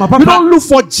 You don't look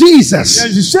for Jesus.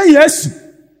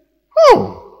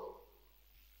 Oh.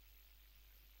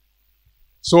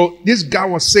 So this guy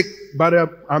was sick, but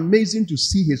amazing to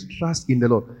see his trust in the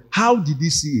Lord. How did he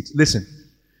see it? Listen,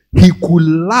 he could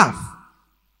laugh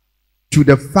to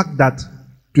the fact that,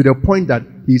 to the point that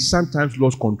he sometimes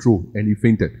lost control and he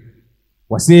fainted.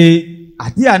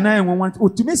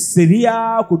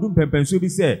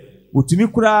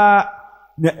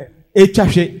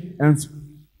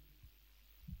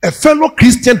 A fellow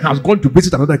Christian has gone to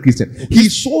visit another Christian.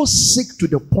 He's so sick to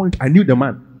the point, I knew the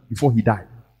man before he died.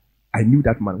 I knew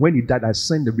that man. When he died, I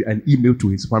sent an email to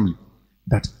his family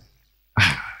that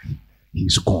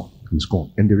he's gone. He's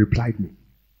gone. And they replied me.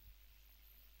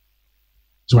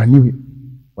 So I knew him.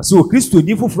 He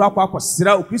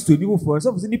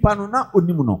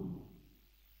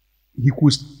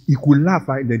could laugh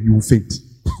and then he would faint.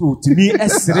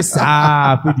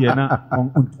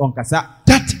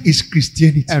 That is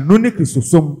Christianity.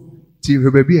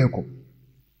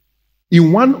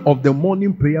 In one of the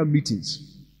morning prayer meetings,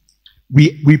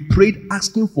 we prayed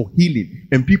asking for healing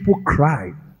and people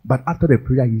cried. But after the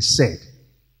prayer, he said,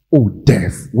 "Oh,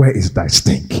 death, where is thy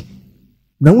stink?"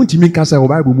 Now, when you say,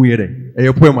 Bible,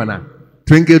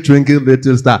 twinkle, twinkle,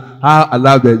 little star, how I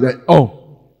love that.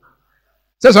 Oh,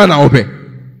 says I now open.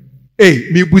 Hey,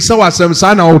 me busa was some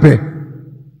sana open.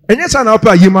 And yes, I know,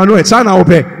 you man, sana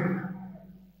open.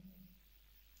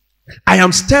 I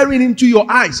am staring into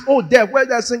your eyes. Oh, death, where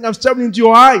that thing? I'm staring into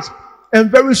your eyes. And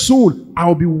very soon,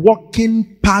 I'll be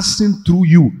walking, passing through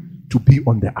you to be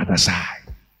on the other side.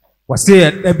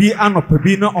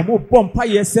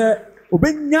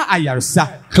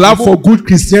 Clap for good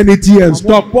Christianity and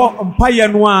stop. Say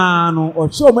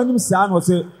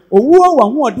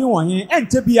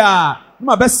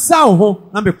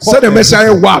the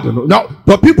Messiah word. Now,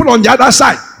 but people on the other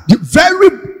side, very,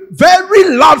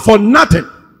 very loud for nothing.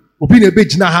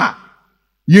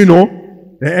 You know,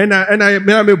 and I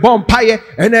me born pie,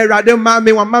 and I rather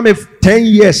mommy 10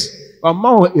 years.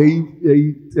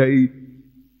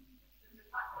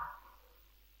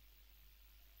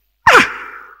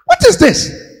 What is this?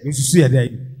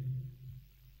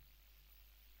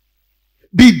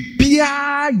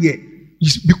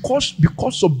 Is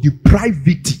because of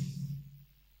depravity.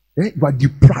 You are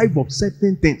deprived of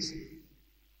certain things.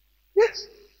 Yes.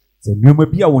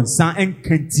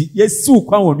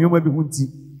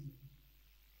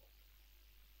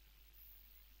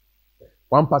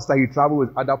 One pastor, he traveled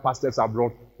with other pastors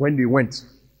abroad when they went.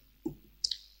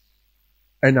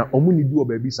 And omuni do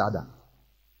baby sada.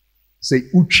 Say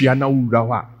uchiana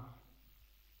urawa.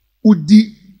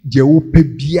 Udi jeope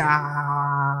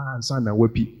bia sana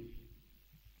wepi.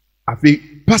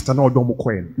 Afi pastor na odomo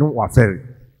koen no wa ferry.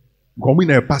 Gomi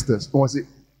na pastors no say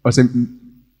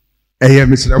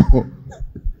misramo.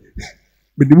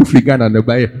 Me di mu Ghana na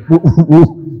bae.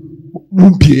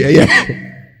 Mumpie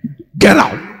get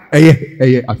out.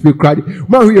 I feel cried.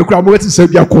 Man, we are crying to say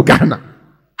Ghana.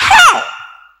 How?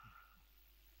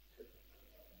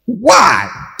 Why?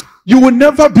 You will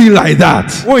never be like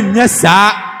that. Oh, yes,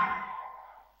 sir.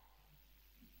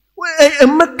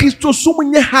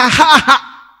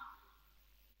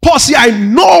 Paul said, I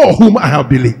know whom I have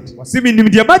believed. Come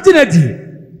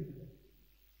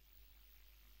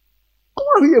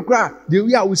on, here, cry. The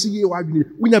way I will see you,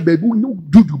 when a baby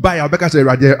do Dubai, I'll back as a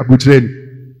radio train.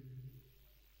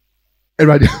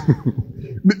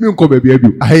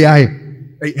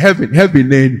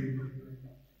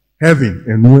 Heaven,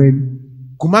 and when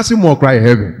Kumasi more cry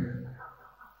heaven.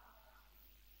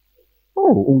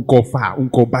 Oh,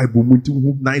 Uncle Bible,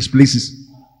 nice places.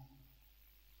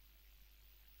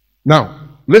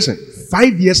 Now, listen,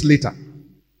 5 years later,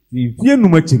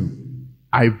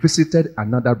 I visited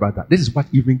another brother. This is what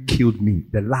even killed me,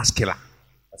 the last killer.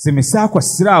 He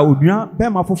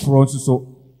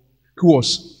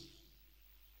was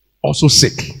also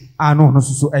sick.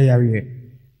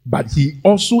 But he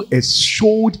also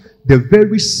showed the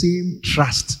very same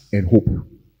trust and hope.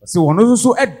 So one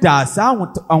also ɛda saa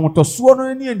ahotosoɔ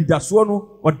no ne anidasoɔ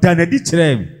no ɔda n'adi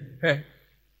kyerɛ me.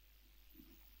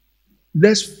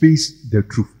 Let's face the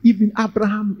truth. Even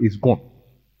Abraham is gone.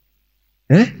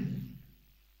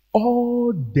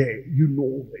 All day,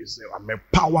 I'm a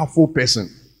powerful person.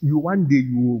 One day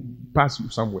you will pass you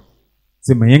somewhere.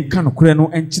 Se mayenka no kure no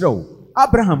enkyerɛ wo.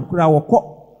 Abraham kura wɔkɔ.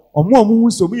 Ɔmo a ɔmo hu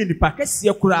sɛ ɔmo yɛ nipa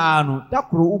kɛseɛ kura no. Da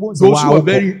koro wo Those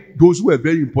who were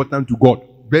very important to God.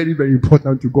 Very, very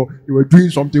important to God. You were doing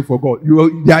something for God.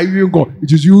 They are even God.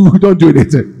 It is you who don't do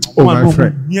anything. Oh, my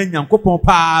friend.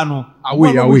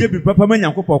 Away.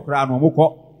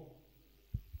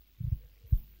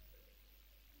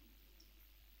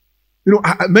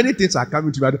 Many things are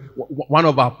coming to me. One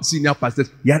of our senior pastors,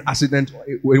 he had an accident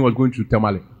when he was going to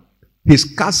Tamale. His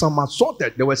car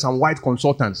somersaulted. There were some white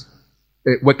consultants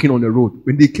working on the road.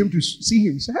 When they came to see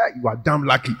him, he said, "Hey, you are damn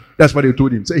lucky." That's what they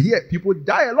told him. Say, "Here, people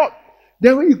die a lot."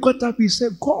 Then when he got up, he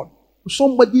said, "God,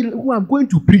 somebody who I'm going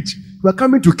to preach, you are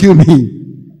coming to kill me."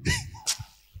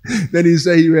 Then he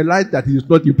said he realized that he is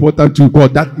not important to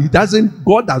God. That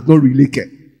God does not really care.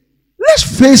 Let's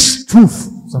face truth.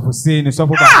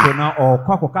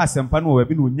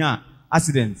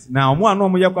 Accident. Now, one no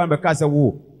more can be cast a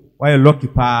woo. Why lucky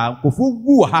pa? Kofu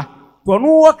woo ha. To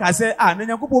no work I say,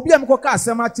 Nanyakupo be a coca,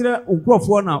 some material,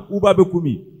 Ugrofona, Uba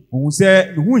Bekumi. Who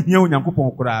say, who hear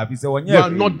Yankupon crab? He said, you are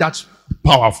not that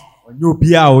powerful. No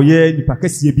Pia, ye, the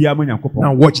Pakesi be a Manyakupo.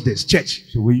 Now watch this, church.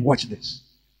 So we watch this.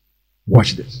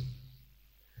 Watch this.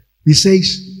 He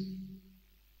says,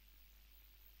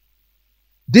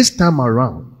 this time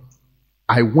around,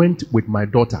 I went with my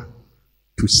daughter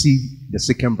to see the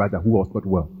second brother who was not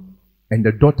well. And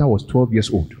the daughter was 12 years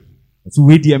old. So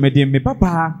we dear me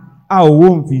papa, our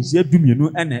womb fish, you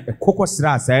know, and a cocos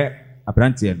rasa, a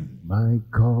brantian. My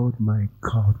God, my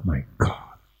God, my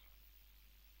God.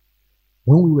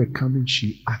 When we were coming,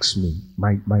 she asked me,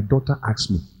 my daughter asked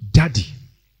me, "Daddy,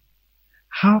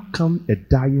 how come a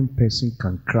dying person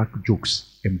can crack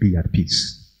jokes and be at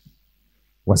peace?"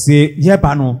 Was say,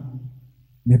 "Yebano."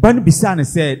 Me ban bisane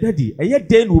say, "Daddy, a yet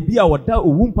den will be our da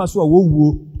or womb pass or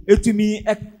woo, it to me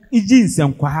a ijin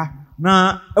sem kwa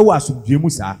na a was of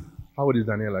Jemusa." How old is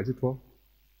Daniela? Is it 12?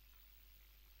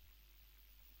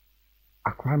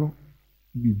 Aquano,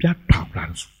 we got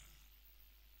problems.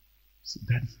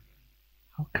 Daddy,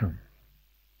 how come?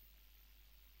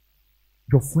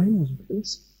 Your friend was very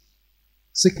sick.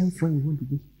 Second friend went to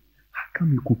this. How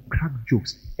come you could crack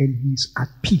jokes and he's at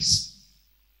peace?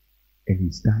 And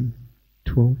he's dying.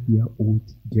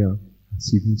 12-year-old girl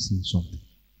has even seen something.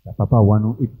 The papa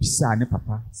wano a pisa ne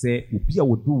papa say Upia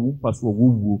would do pass or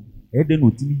woo. Eden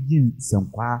would yin some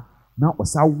qua now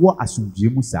was our war as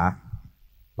Jemusa.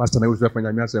 Pastor, I was referring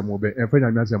to myself, and friend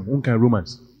of myself, uncan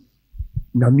romance.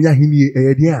 Namia hini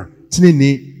edia,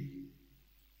 tinene,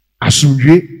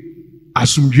 asumje,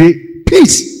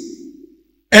 peace,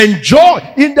 and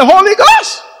joy in the Holy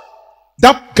Ghost.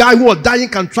 That guy who was dying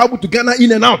can travel to Ghana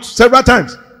in and out several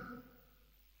times.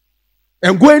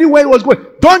 And go anywhere he was going.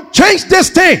 Don't change this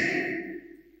thing.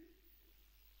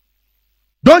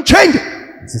 Don't change it.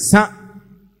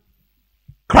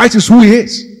 Christ is who he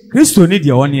is.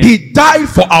 He died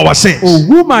for our sins.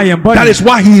 That is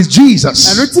why he is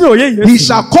Jesus. He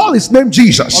shall call his name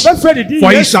Jesus,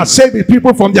 for he shall save his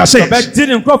people from their sins.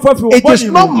 It is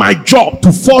not my job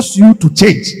to force you to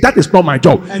change. That is not my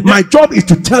job. My job is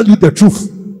to tell you the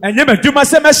truth.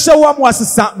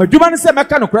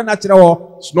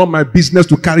 It's not my business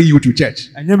to carry you to church.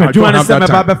 I don't have that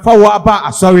time.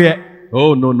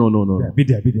 Oh, no.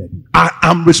 I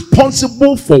am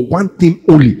responsible for one thing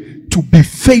only. To be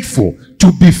faithful.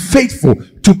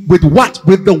 With what?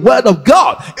 With the word of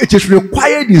God. It is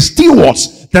required in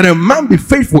stewards that a man be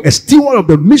faithful, a steward of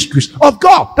the mysteries of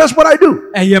God. That's what I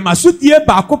do. And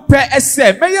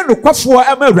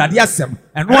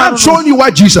I'm showing you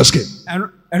why Jesus came.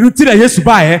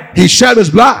 He shed his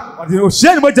blood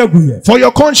for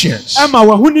your conscience.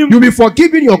 You'll be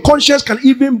forgiven. Your conscience can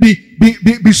even be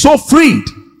so freed.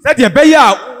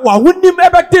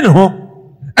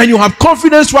 And you have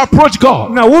confidence to approach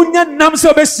God. And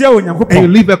you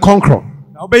live a conqueror.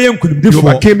 You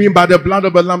overcame him by the blood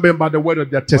of the Lamb and by the word of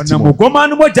their testimony.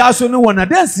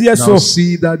 Now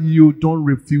see that you don't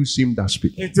refuse him that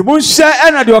speaks.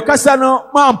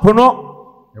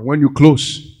 And when you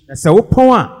close,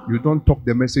 you don't talk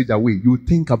the message away. You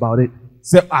think about it.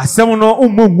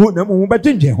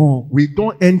 We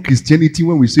don't end Christianity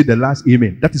when we say the last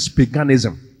amen. That is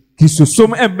paganism. We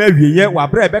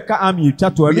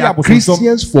are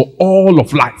Christians for all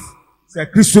of life.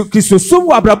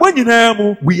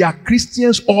 We are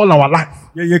Christians all our life.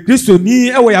 Whether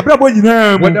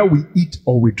we eat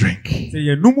or we drink,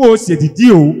 we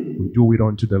do it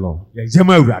unto the Lord.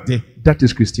 That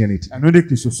is Christianity.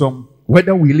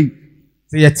 Whether we live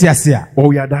or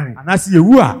we are dying,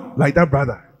 like that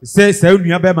brother.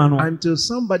 Until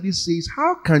somebody says,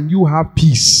 how can you have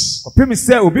peace?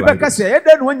 Like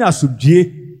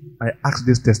I ask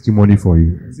this testimony for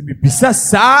you.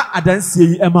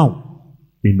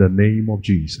 In the name of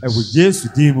Jesus.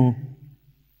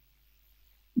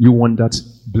 You want that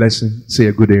blessing? Say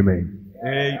a good amen.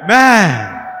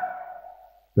 Amen.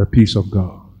 The peace of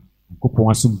God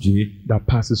that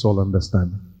passes all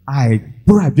understanding. I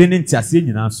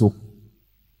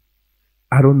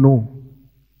don't know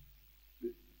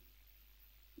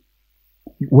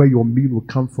where your meal will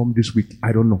come from this week.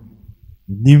 I don't know.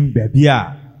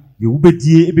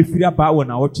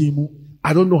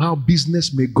 I don't know how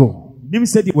business may go.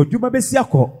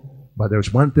 But there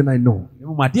is one thing I know,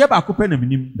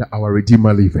 that our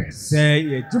Redeemer liveth.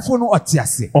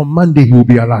 On Monday he will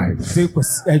be alive.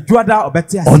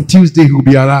 On Tuesday he will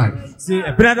be alive.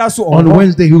 On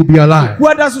Wednesday he will be alive.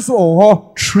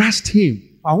 Trust him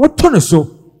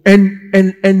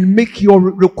and make your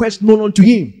request known unto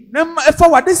him.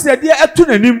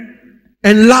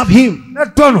 And love him.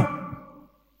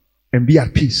 And be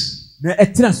at peace.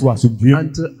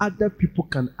 Until other people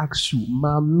can ask you,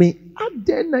 Mame,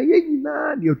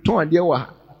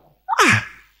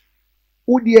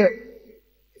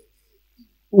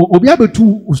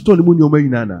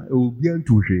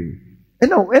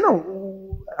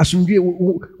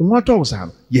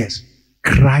 yes,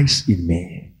 Christ in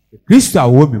me.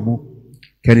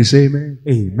 Can you say amen?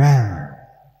 Amen.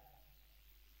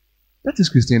 That is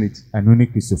Christianity. And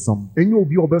you'll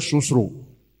be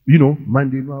you know,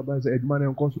 Monday, no,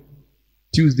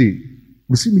 Tuesday,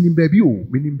 we see meaning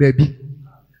baby.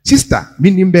 Sister,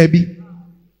 meaning baby.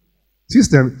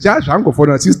 Sister, just I'm going for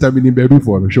that sister meaning baby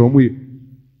for show me.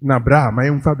 Na bra, my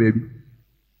own baby.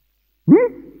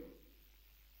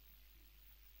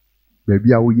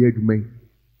 Baby, I will hear to me.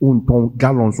 Un ton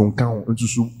gallons on count and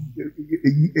to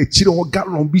a chill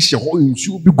gallon be she ho in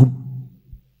shoe be good.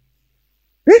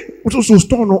 What also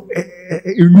stone no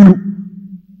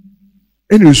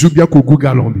and you should be a cuckoo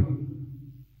gallon.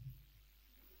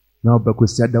 Now, but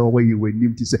question that way you were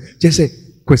named to say, just say,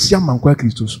 question man qua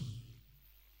Christus.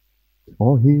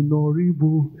 Oh, he no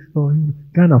ribu, oh,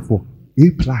 Ghana for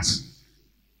A+.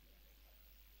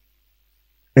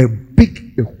 A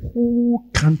whole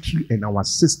country and our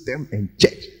system and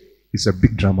church is a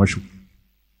big drama show.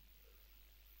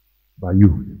 But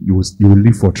you will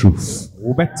live for truth.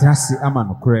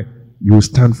 You will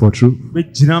stand for truth.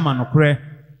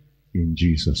 In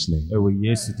Jesus' name.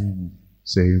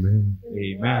 Say amen.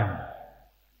 Amen.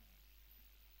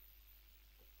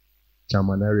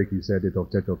 Chairman Eric, he said it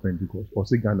of Church of Pentecost.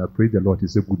 Also, Ghana, praise the Lord. He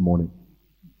said, good morning.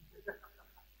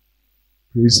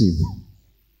 Praise him.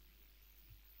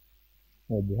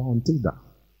 Oh, boy, I don't take that.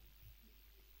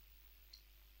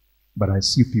 But I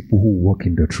see people who walk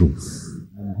in the truth.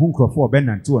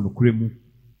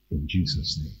 In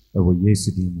Jesus' name.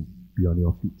 Be on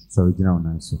your feet. Sorry,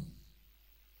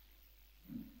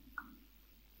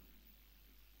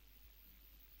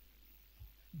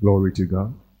 Glory to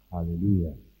God.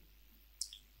 Hallelujah.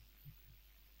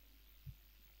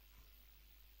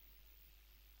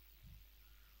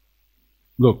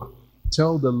 Look,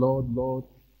 tell the Lord, Lord,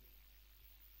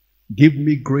 give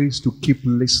me grace to keep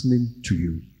listening to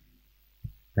you.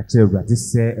 Let's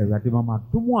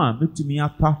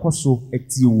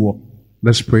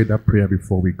pray that prayer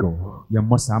before we go.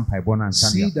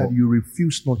 See that you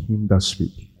refuse not him that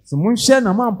speaks.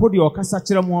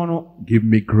 Give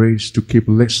me grace to keep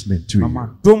listening to you. In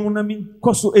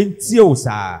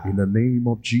the name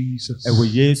of Jesus.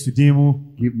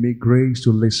 Give me grace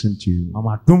to listen to you.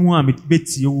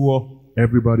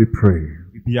 Everybody pray.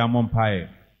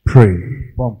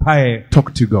 Pray.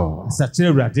 Talk to God.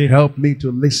 Help me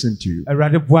to listen to you.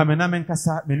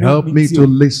 Help me to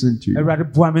listen to you.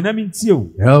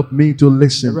 Help me to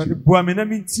listen to you.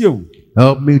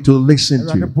 Help me to listen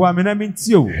to you.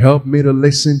 Help me to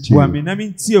listen to you.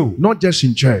 Not just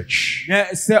in church.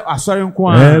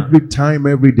 Every time,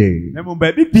 every day.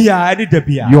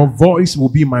 Your voice will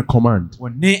be my command.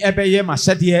 In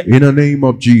the name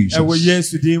of Jesus.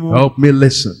 Help me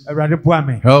listen.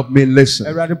 Help me listen.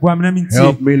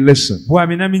 Help me listen.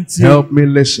 Help me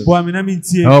listen.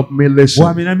 Help me listen.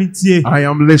 I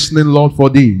am listening, Lord, for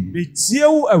thee.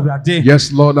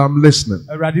 Yes, Lord, I'm listening.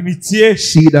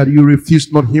 See that you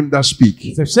refuse not him that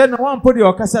speak. sɛ na wɔmpo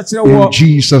deɛ ɔkasa kyerɛ In wɔ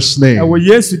Jesus' ɛwɔ name.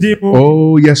 Yesu din mu.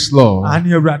 Oh, yes, Lord.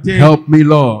 Ane Awurade. Help me,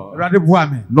 Lord, Awurade boa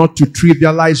me. not to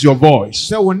trivialize your voice,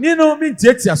 Sɛ wo ni no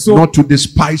mentiatia so. not to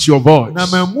despise your voice. Na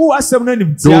mammu asɛm no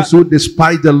animtia. Those who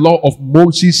despise the law of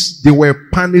Moses, they were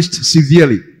punished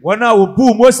severely. Wɔn a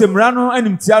wɔbuu Mose mmara no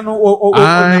animtia no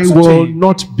I will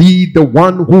not be the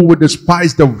one who will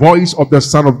despise the voice of the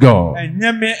Son of God.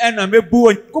 ɛnyɛ me ɛna mebu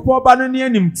Onyankopɔn Ba no ne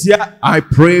animtia. I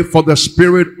pray for the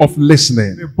spirit of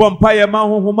listening, Mebɔ mpaeɛ ma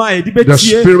honhom a yɛde the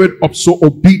bɛtie. spirit of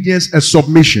obedience and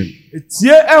submission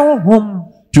Etie honhom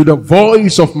to the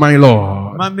voice of my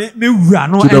Lord, ma me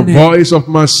wura no to the ɛne. voice of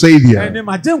my Savior. Ɛne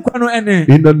magyenkwa no ɛne.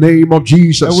 In the name of Ɛwɔ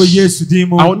Jesus. Yesu din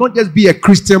mu. I will not just be a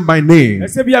Christian by name,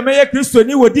 Ɛsɛ bi a mɛyɛ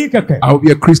Kristoni wɔ din kɛkɛ. I will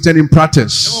be a Christian in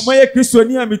practice, Ɛwɔ mɛyɛ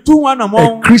Kristoni a metu ho a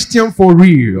anammɔn. Christian for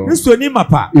real. Kristoni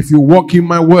mapa. If you walk in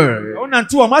my word, Wonante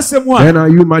wɔ m'asɛm mu a. then are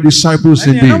you my disciples Ɛne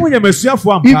na indeed. moyɛ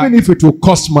m'asuafoɔ ampa. Even if it will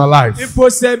cost my life, Mpo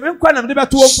sɛ me nkwa na mede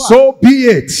bɛto wɔn pa. so be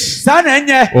it. Saa na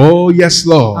ɛnyɛ. Oh, yes,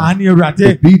 Lord. Ane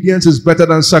Awurade. Obedience is better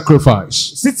than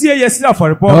sacrifice. Sitie yɛ sira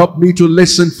afɔrebɔ. Help me to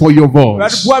listen for your Awurade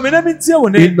voice. boa me na mentie wo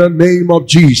In ne. the name of Ɛwɔ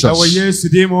Jesus. Yesu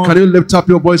din mu. Can you lift up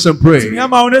your voice and pray?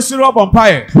 Nyama wo ne soro bɔ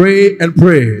mpaeɛ. Pray and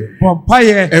pray Bɔ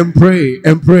mpaeɛ. and pray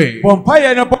and pray. Bɔ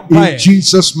mpaeɛ na bɔ In mpaeɛ.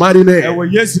 Jesus' mighty name.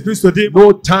 Ɛwɔ Yesu Kristo din mu.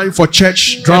 No time for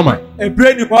church drama.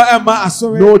 Ebire ni hɔ ɛma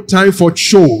asɔre. No time for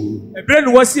show. Ebire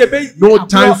ni wɔ si ebe. No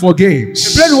time for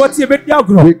games. Ebire ni wɔ si ebe di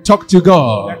agorɔ. We talk to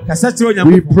God. Kasa kyerɛ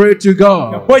We Onyankopɔn. pray to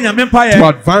God Bɔ Nyame to mpaeɛ.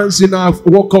 advance in our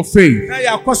walk of faith, Na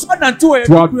yɛ akɔ so nante wɔ yɛ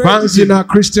to advance in our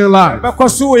Christian life. bɛkɔ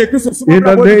so wɔ yɛ Kristo so In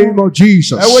the name of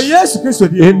Jesus. Ɛwɔ Yesu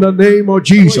Kristo din In mu. the name of Ɛwɔ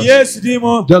Jesus. Yesu din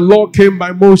mu. The law came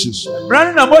by Moses,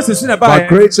 Mmara no na Mose so na but baeɛ.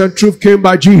 grace and truth came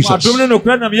by Jesus. Adom no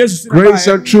nokora nam Yesu so na Grace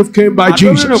baeɛ. and truth came by Adom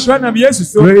no Jesus. nokora nam Yesu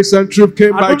so. Grace and truth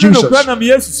came by Adom no Jesus. nokora nam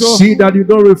Yesu so. See that you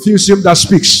don't refuse him that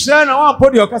speaks. Sɛ na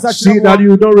wɔampo deɛ ɔkasa See kyerɛ that wo.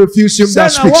 you don't refuse him Sɛ that na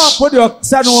speaks. wɔampo deɛ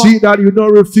ɔkasa no. See that you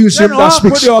don't refuse Sɛ him na that wɔampo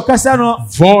speaks. deɛ ɔkasa no.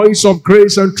 Voice of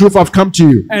grace and truth have come to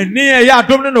you. Ɛne ɛyɛ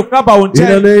adom no nokora ba wo In the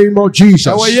nkyɛn. name of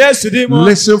Jesus. Ɛwɔ Yesu din mu.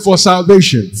 Listen for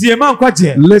salvation. Tie ma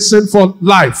nkwagyeɛ. Listen for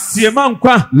life. Tie ma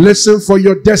nkwa. Listen for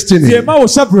your destiny. Tie ma wo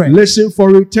hyɛbrɛ. Listen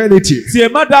for eternity. Tie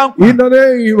ma da nkwa. In the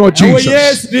name of Ɛwɔ Jesus.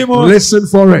 Yesu din mu. Listen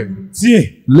for it.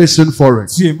 Tie. Listen for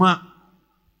it. Tie ma.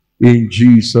 In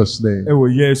Jesus' name.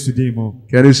 Ɛwɔ Yesu din mu.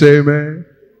 Can you say amen?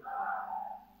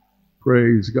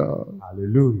 Praise God.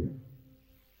 Hallelujah.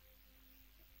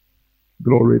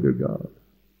 Glory to God.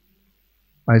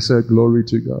 I said glory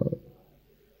to God.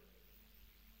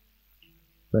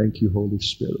 Thank you, Holy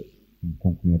Spirit.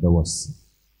 Nkonkron da wasi.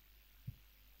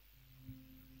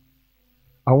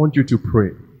 I want you to pray.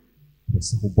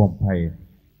 Bɛsɛ wo bɔ mpaeɛ.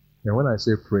 And when I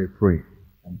say pray, pray.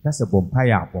 Nka sɛ bɔ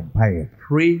mpaeɛ a bɔ mpaeɛ.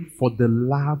 Pray for the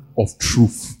love of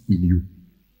truth in you.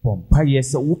 Bɔ mpaeɛ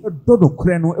sɛ wobɛdɔ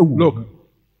nokorɛ no ɛwɔ Look,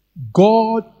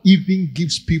 God even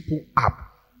gives people up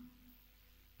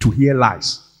to hear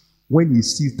lies. When he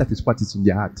sees that is what is in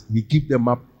their heart, he gives them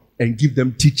up and give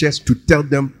them teachers to tell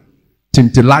them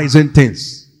tantalizing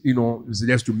things,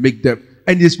 just to make them,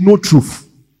 and it's no truth.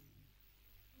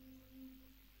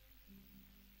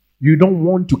 You don't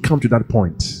want to come to that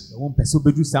point. wɔmpɛ sɛ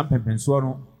wobɛdu saa mpɛmpɛnsoɔ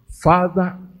no.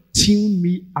 Father, tune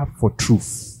me up for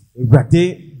truth.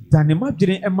 Awurade dane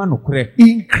m'adwene ɛma nokorɛ.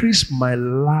 Increase my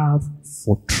love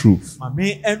for truth. Ma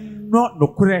me ɛnnɔ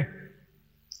nokorɛ.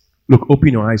 Look, open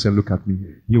your eyes and look at me.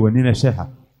 Yɛ w'ani na ɛhyɛ ha.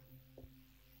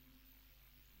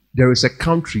 There is a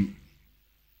country.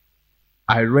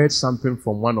 I read something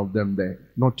from one of them there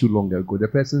not too long ago. The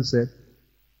person said,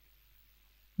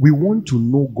 we want to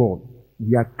know God.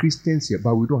 We are Christians here,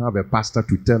 but we don't have a pastor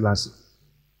to tell us.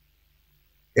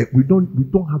 We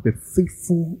don't have a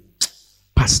faithful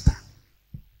pastor.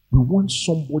 We want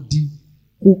somebody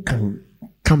who can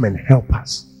come and help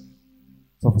us.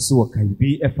 Sɔfo sɛ wɔkae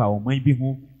bi ɛfa ɔman bi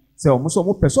ho sɛ ɔmo nso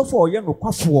ɔmo pɛ sɔfo a ɔyɛ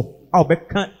nokwafoɔ a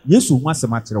ɔbɛka Yesu ho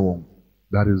asɛm akyerɛ wɔn.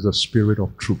 That is the spirit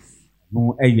of truth.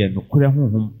 No ɛyɛ nokorɛ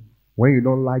honhom. When you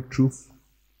don't like truth,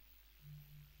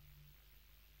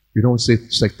 you don't say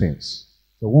such things.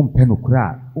 Sɛ wompɛ nokorɛ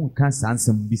a wonka saa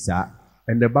nsɛm bi saa.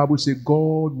 And the Bible says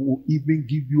God will even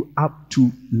give you up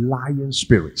to lying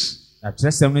spirits.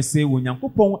 Akyerɛsɛm no sɛ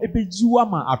Onyankopɔn ɛbɛgyi wo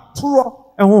ama atorɔ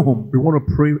honhom. We want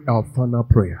to pray our final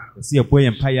prayer Sɛ yɛbɔ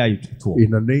yɛn mpaeɛ a yɛtotoɔ.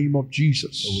 in the name of Ɛwɔ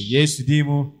Jesus. Yesu din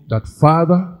mu. That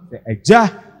Father, Sɛ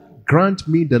Agya grant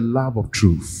me the love of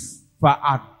truth.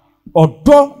 fa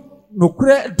ɔdɔ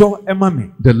nokorɛ dɔ ɛma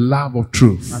me. The love of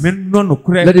truth. Ma me nnɔ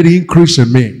nokorɛ. Let it increase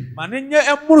in me. Ma ne nyɛ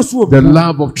ɛmmoro so wɔ The me mu.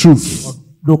 love of truth.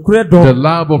 Nokorɛ The dɔ.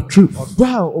 love of truth. Ɔdɔ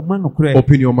a ɔma nokorɛ.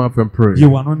 Open your mouth and pray. Yi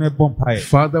w'ano na ɛbɔ mpaeɛ.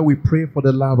 Father, we pray for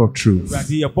the love of truth.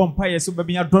 Awurade yɛbɔ mpaeɛ sɛ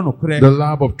wobɛmi adɔ nokorɛ. The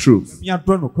love of truth. Mi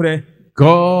adɔ nokorɛ.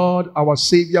 God, our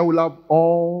Savior, will have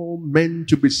all men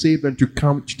to be saved and to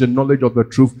come to the knowledge of the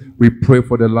truth. We pray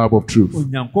for the love of truth.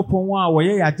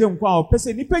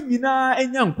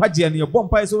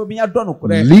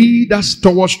 Lead us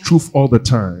towards truth all the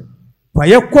time.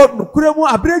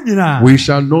 We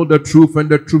shall know the truth, and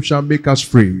the truth shall make us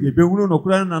free.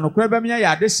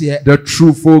 The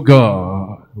truth, O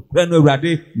God.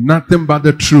 Nothing but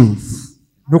the truth.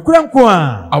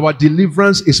 Our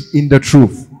deliverance is in the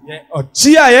truth.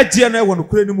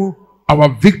 Our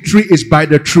victory is by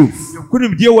the truth.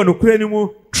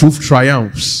 Truth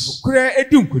triumphs.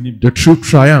 The truth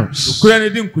triumphs.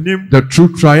 The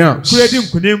truth triumphs.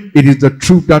 It is the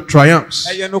truth that triumphs.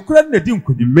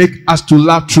 Make us to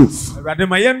love truth.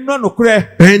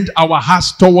 Bend our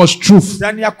hearts towards truth.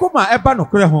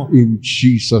 In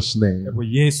Jesus' name.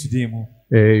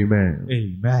 Amen.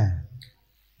 Amen.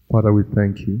 Father, we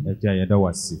thank you.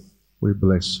 We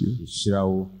bless you.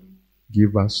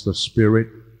 Give us the spirit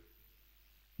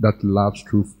that loves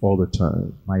truth all the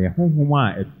time.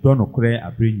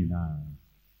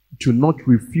 To not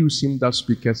refuse him that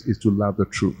speaketh is to love the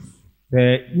truth.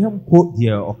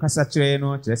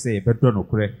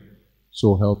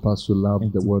 So help us to love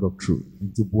the word of truth.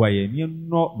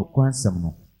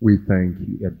 We thank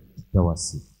you.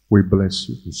 We bless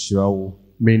you.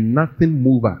 May nothing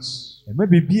move us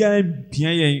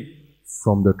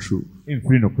from the truth.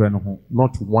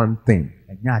 Not one thing.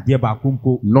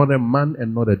 Not a man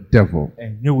and not a devil.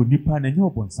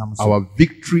 Our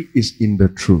victory is in the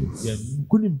truth.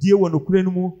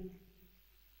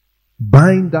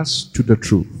 Bind us to the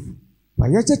truth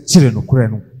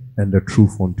and the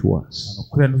truth unto us.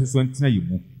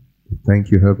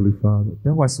 Thank you, Heavenly Father.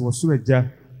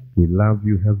 We love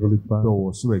you, Heavenly Father.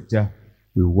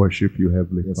 We worship you,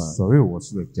 Heavenly Father.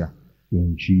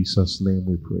 In Jesus' name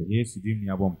we pray.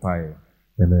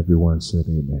 And everyone said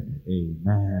amen.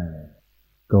 Amen.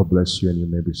 God bless you, and you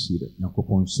may be seated.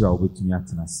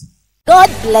 God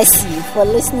bless you for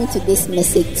listening to this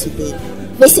message today.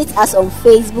 Visit us on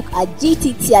Facebook at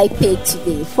GTTI page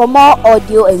today for more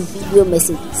audio and video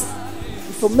messages,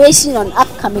 information on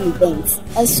upcoming events,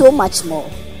 and so much more.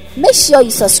 Make sure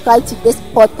you subscribe to this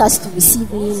podcast to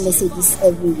receive new messages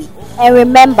every week. And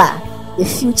remember, the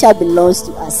future belongs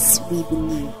to us, we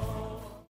believe.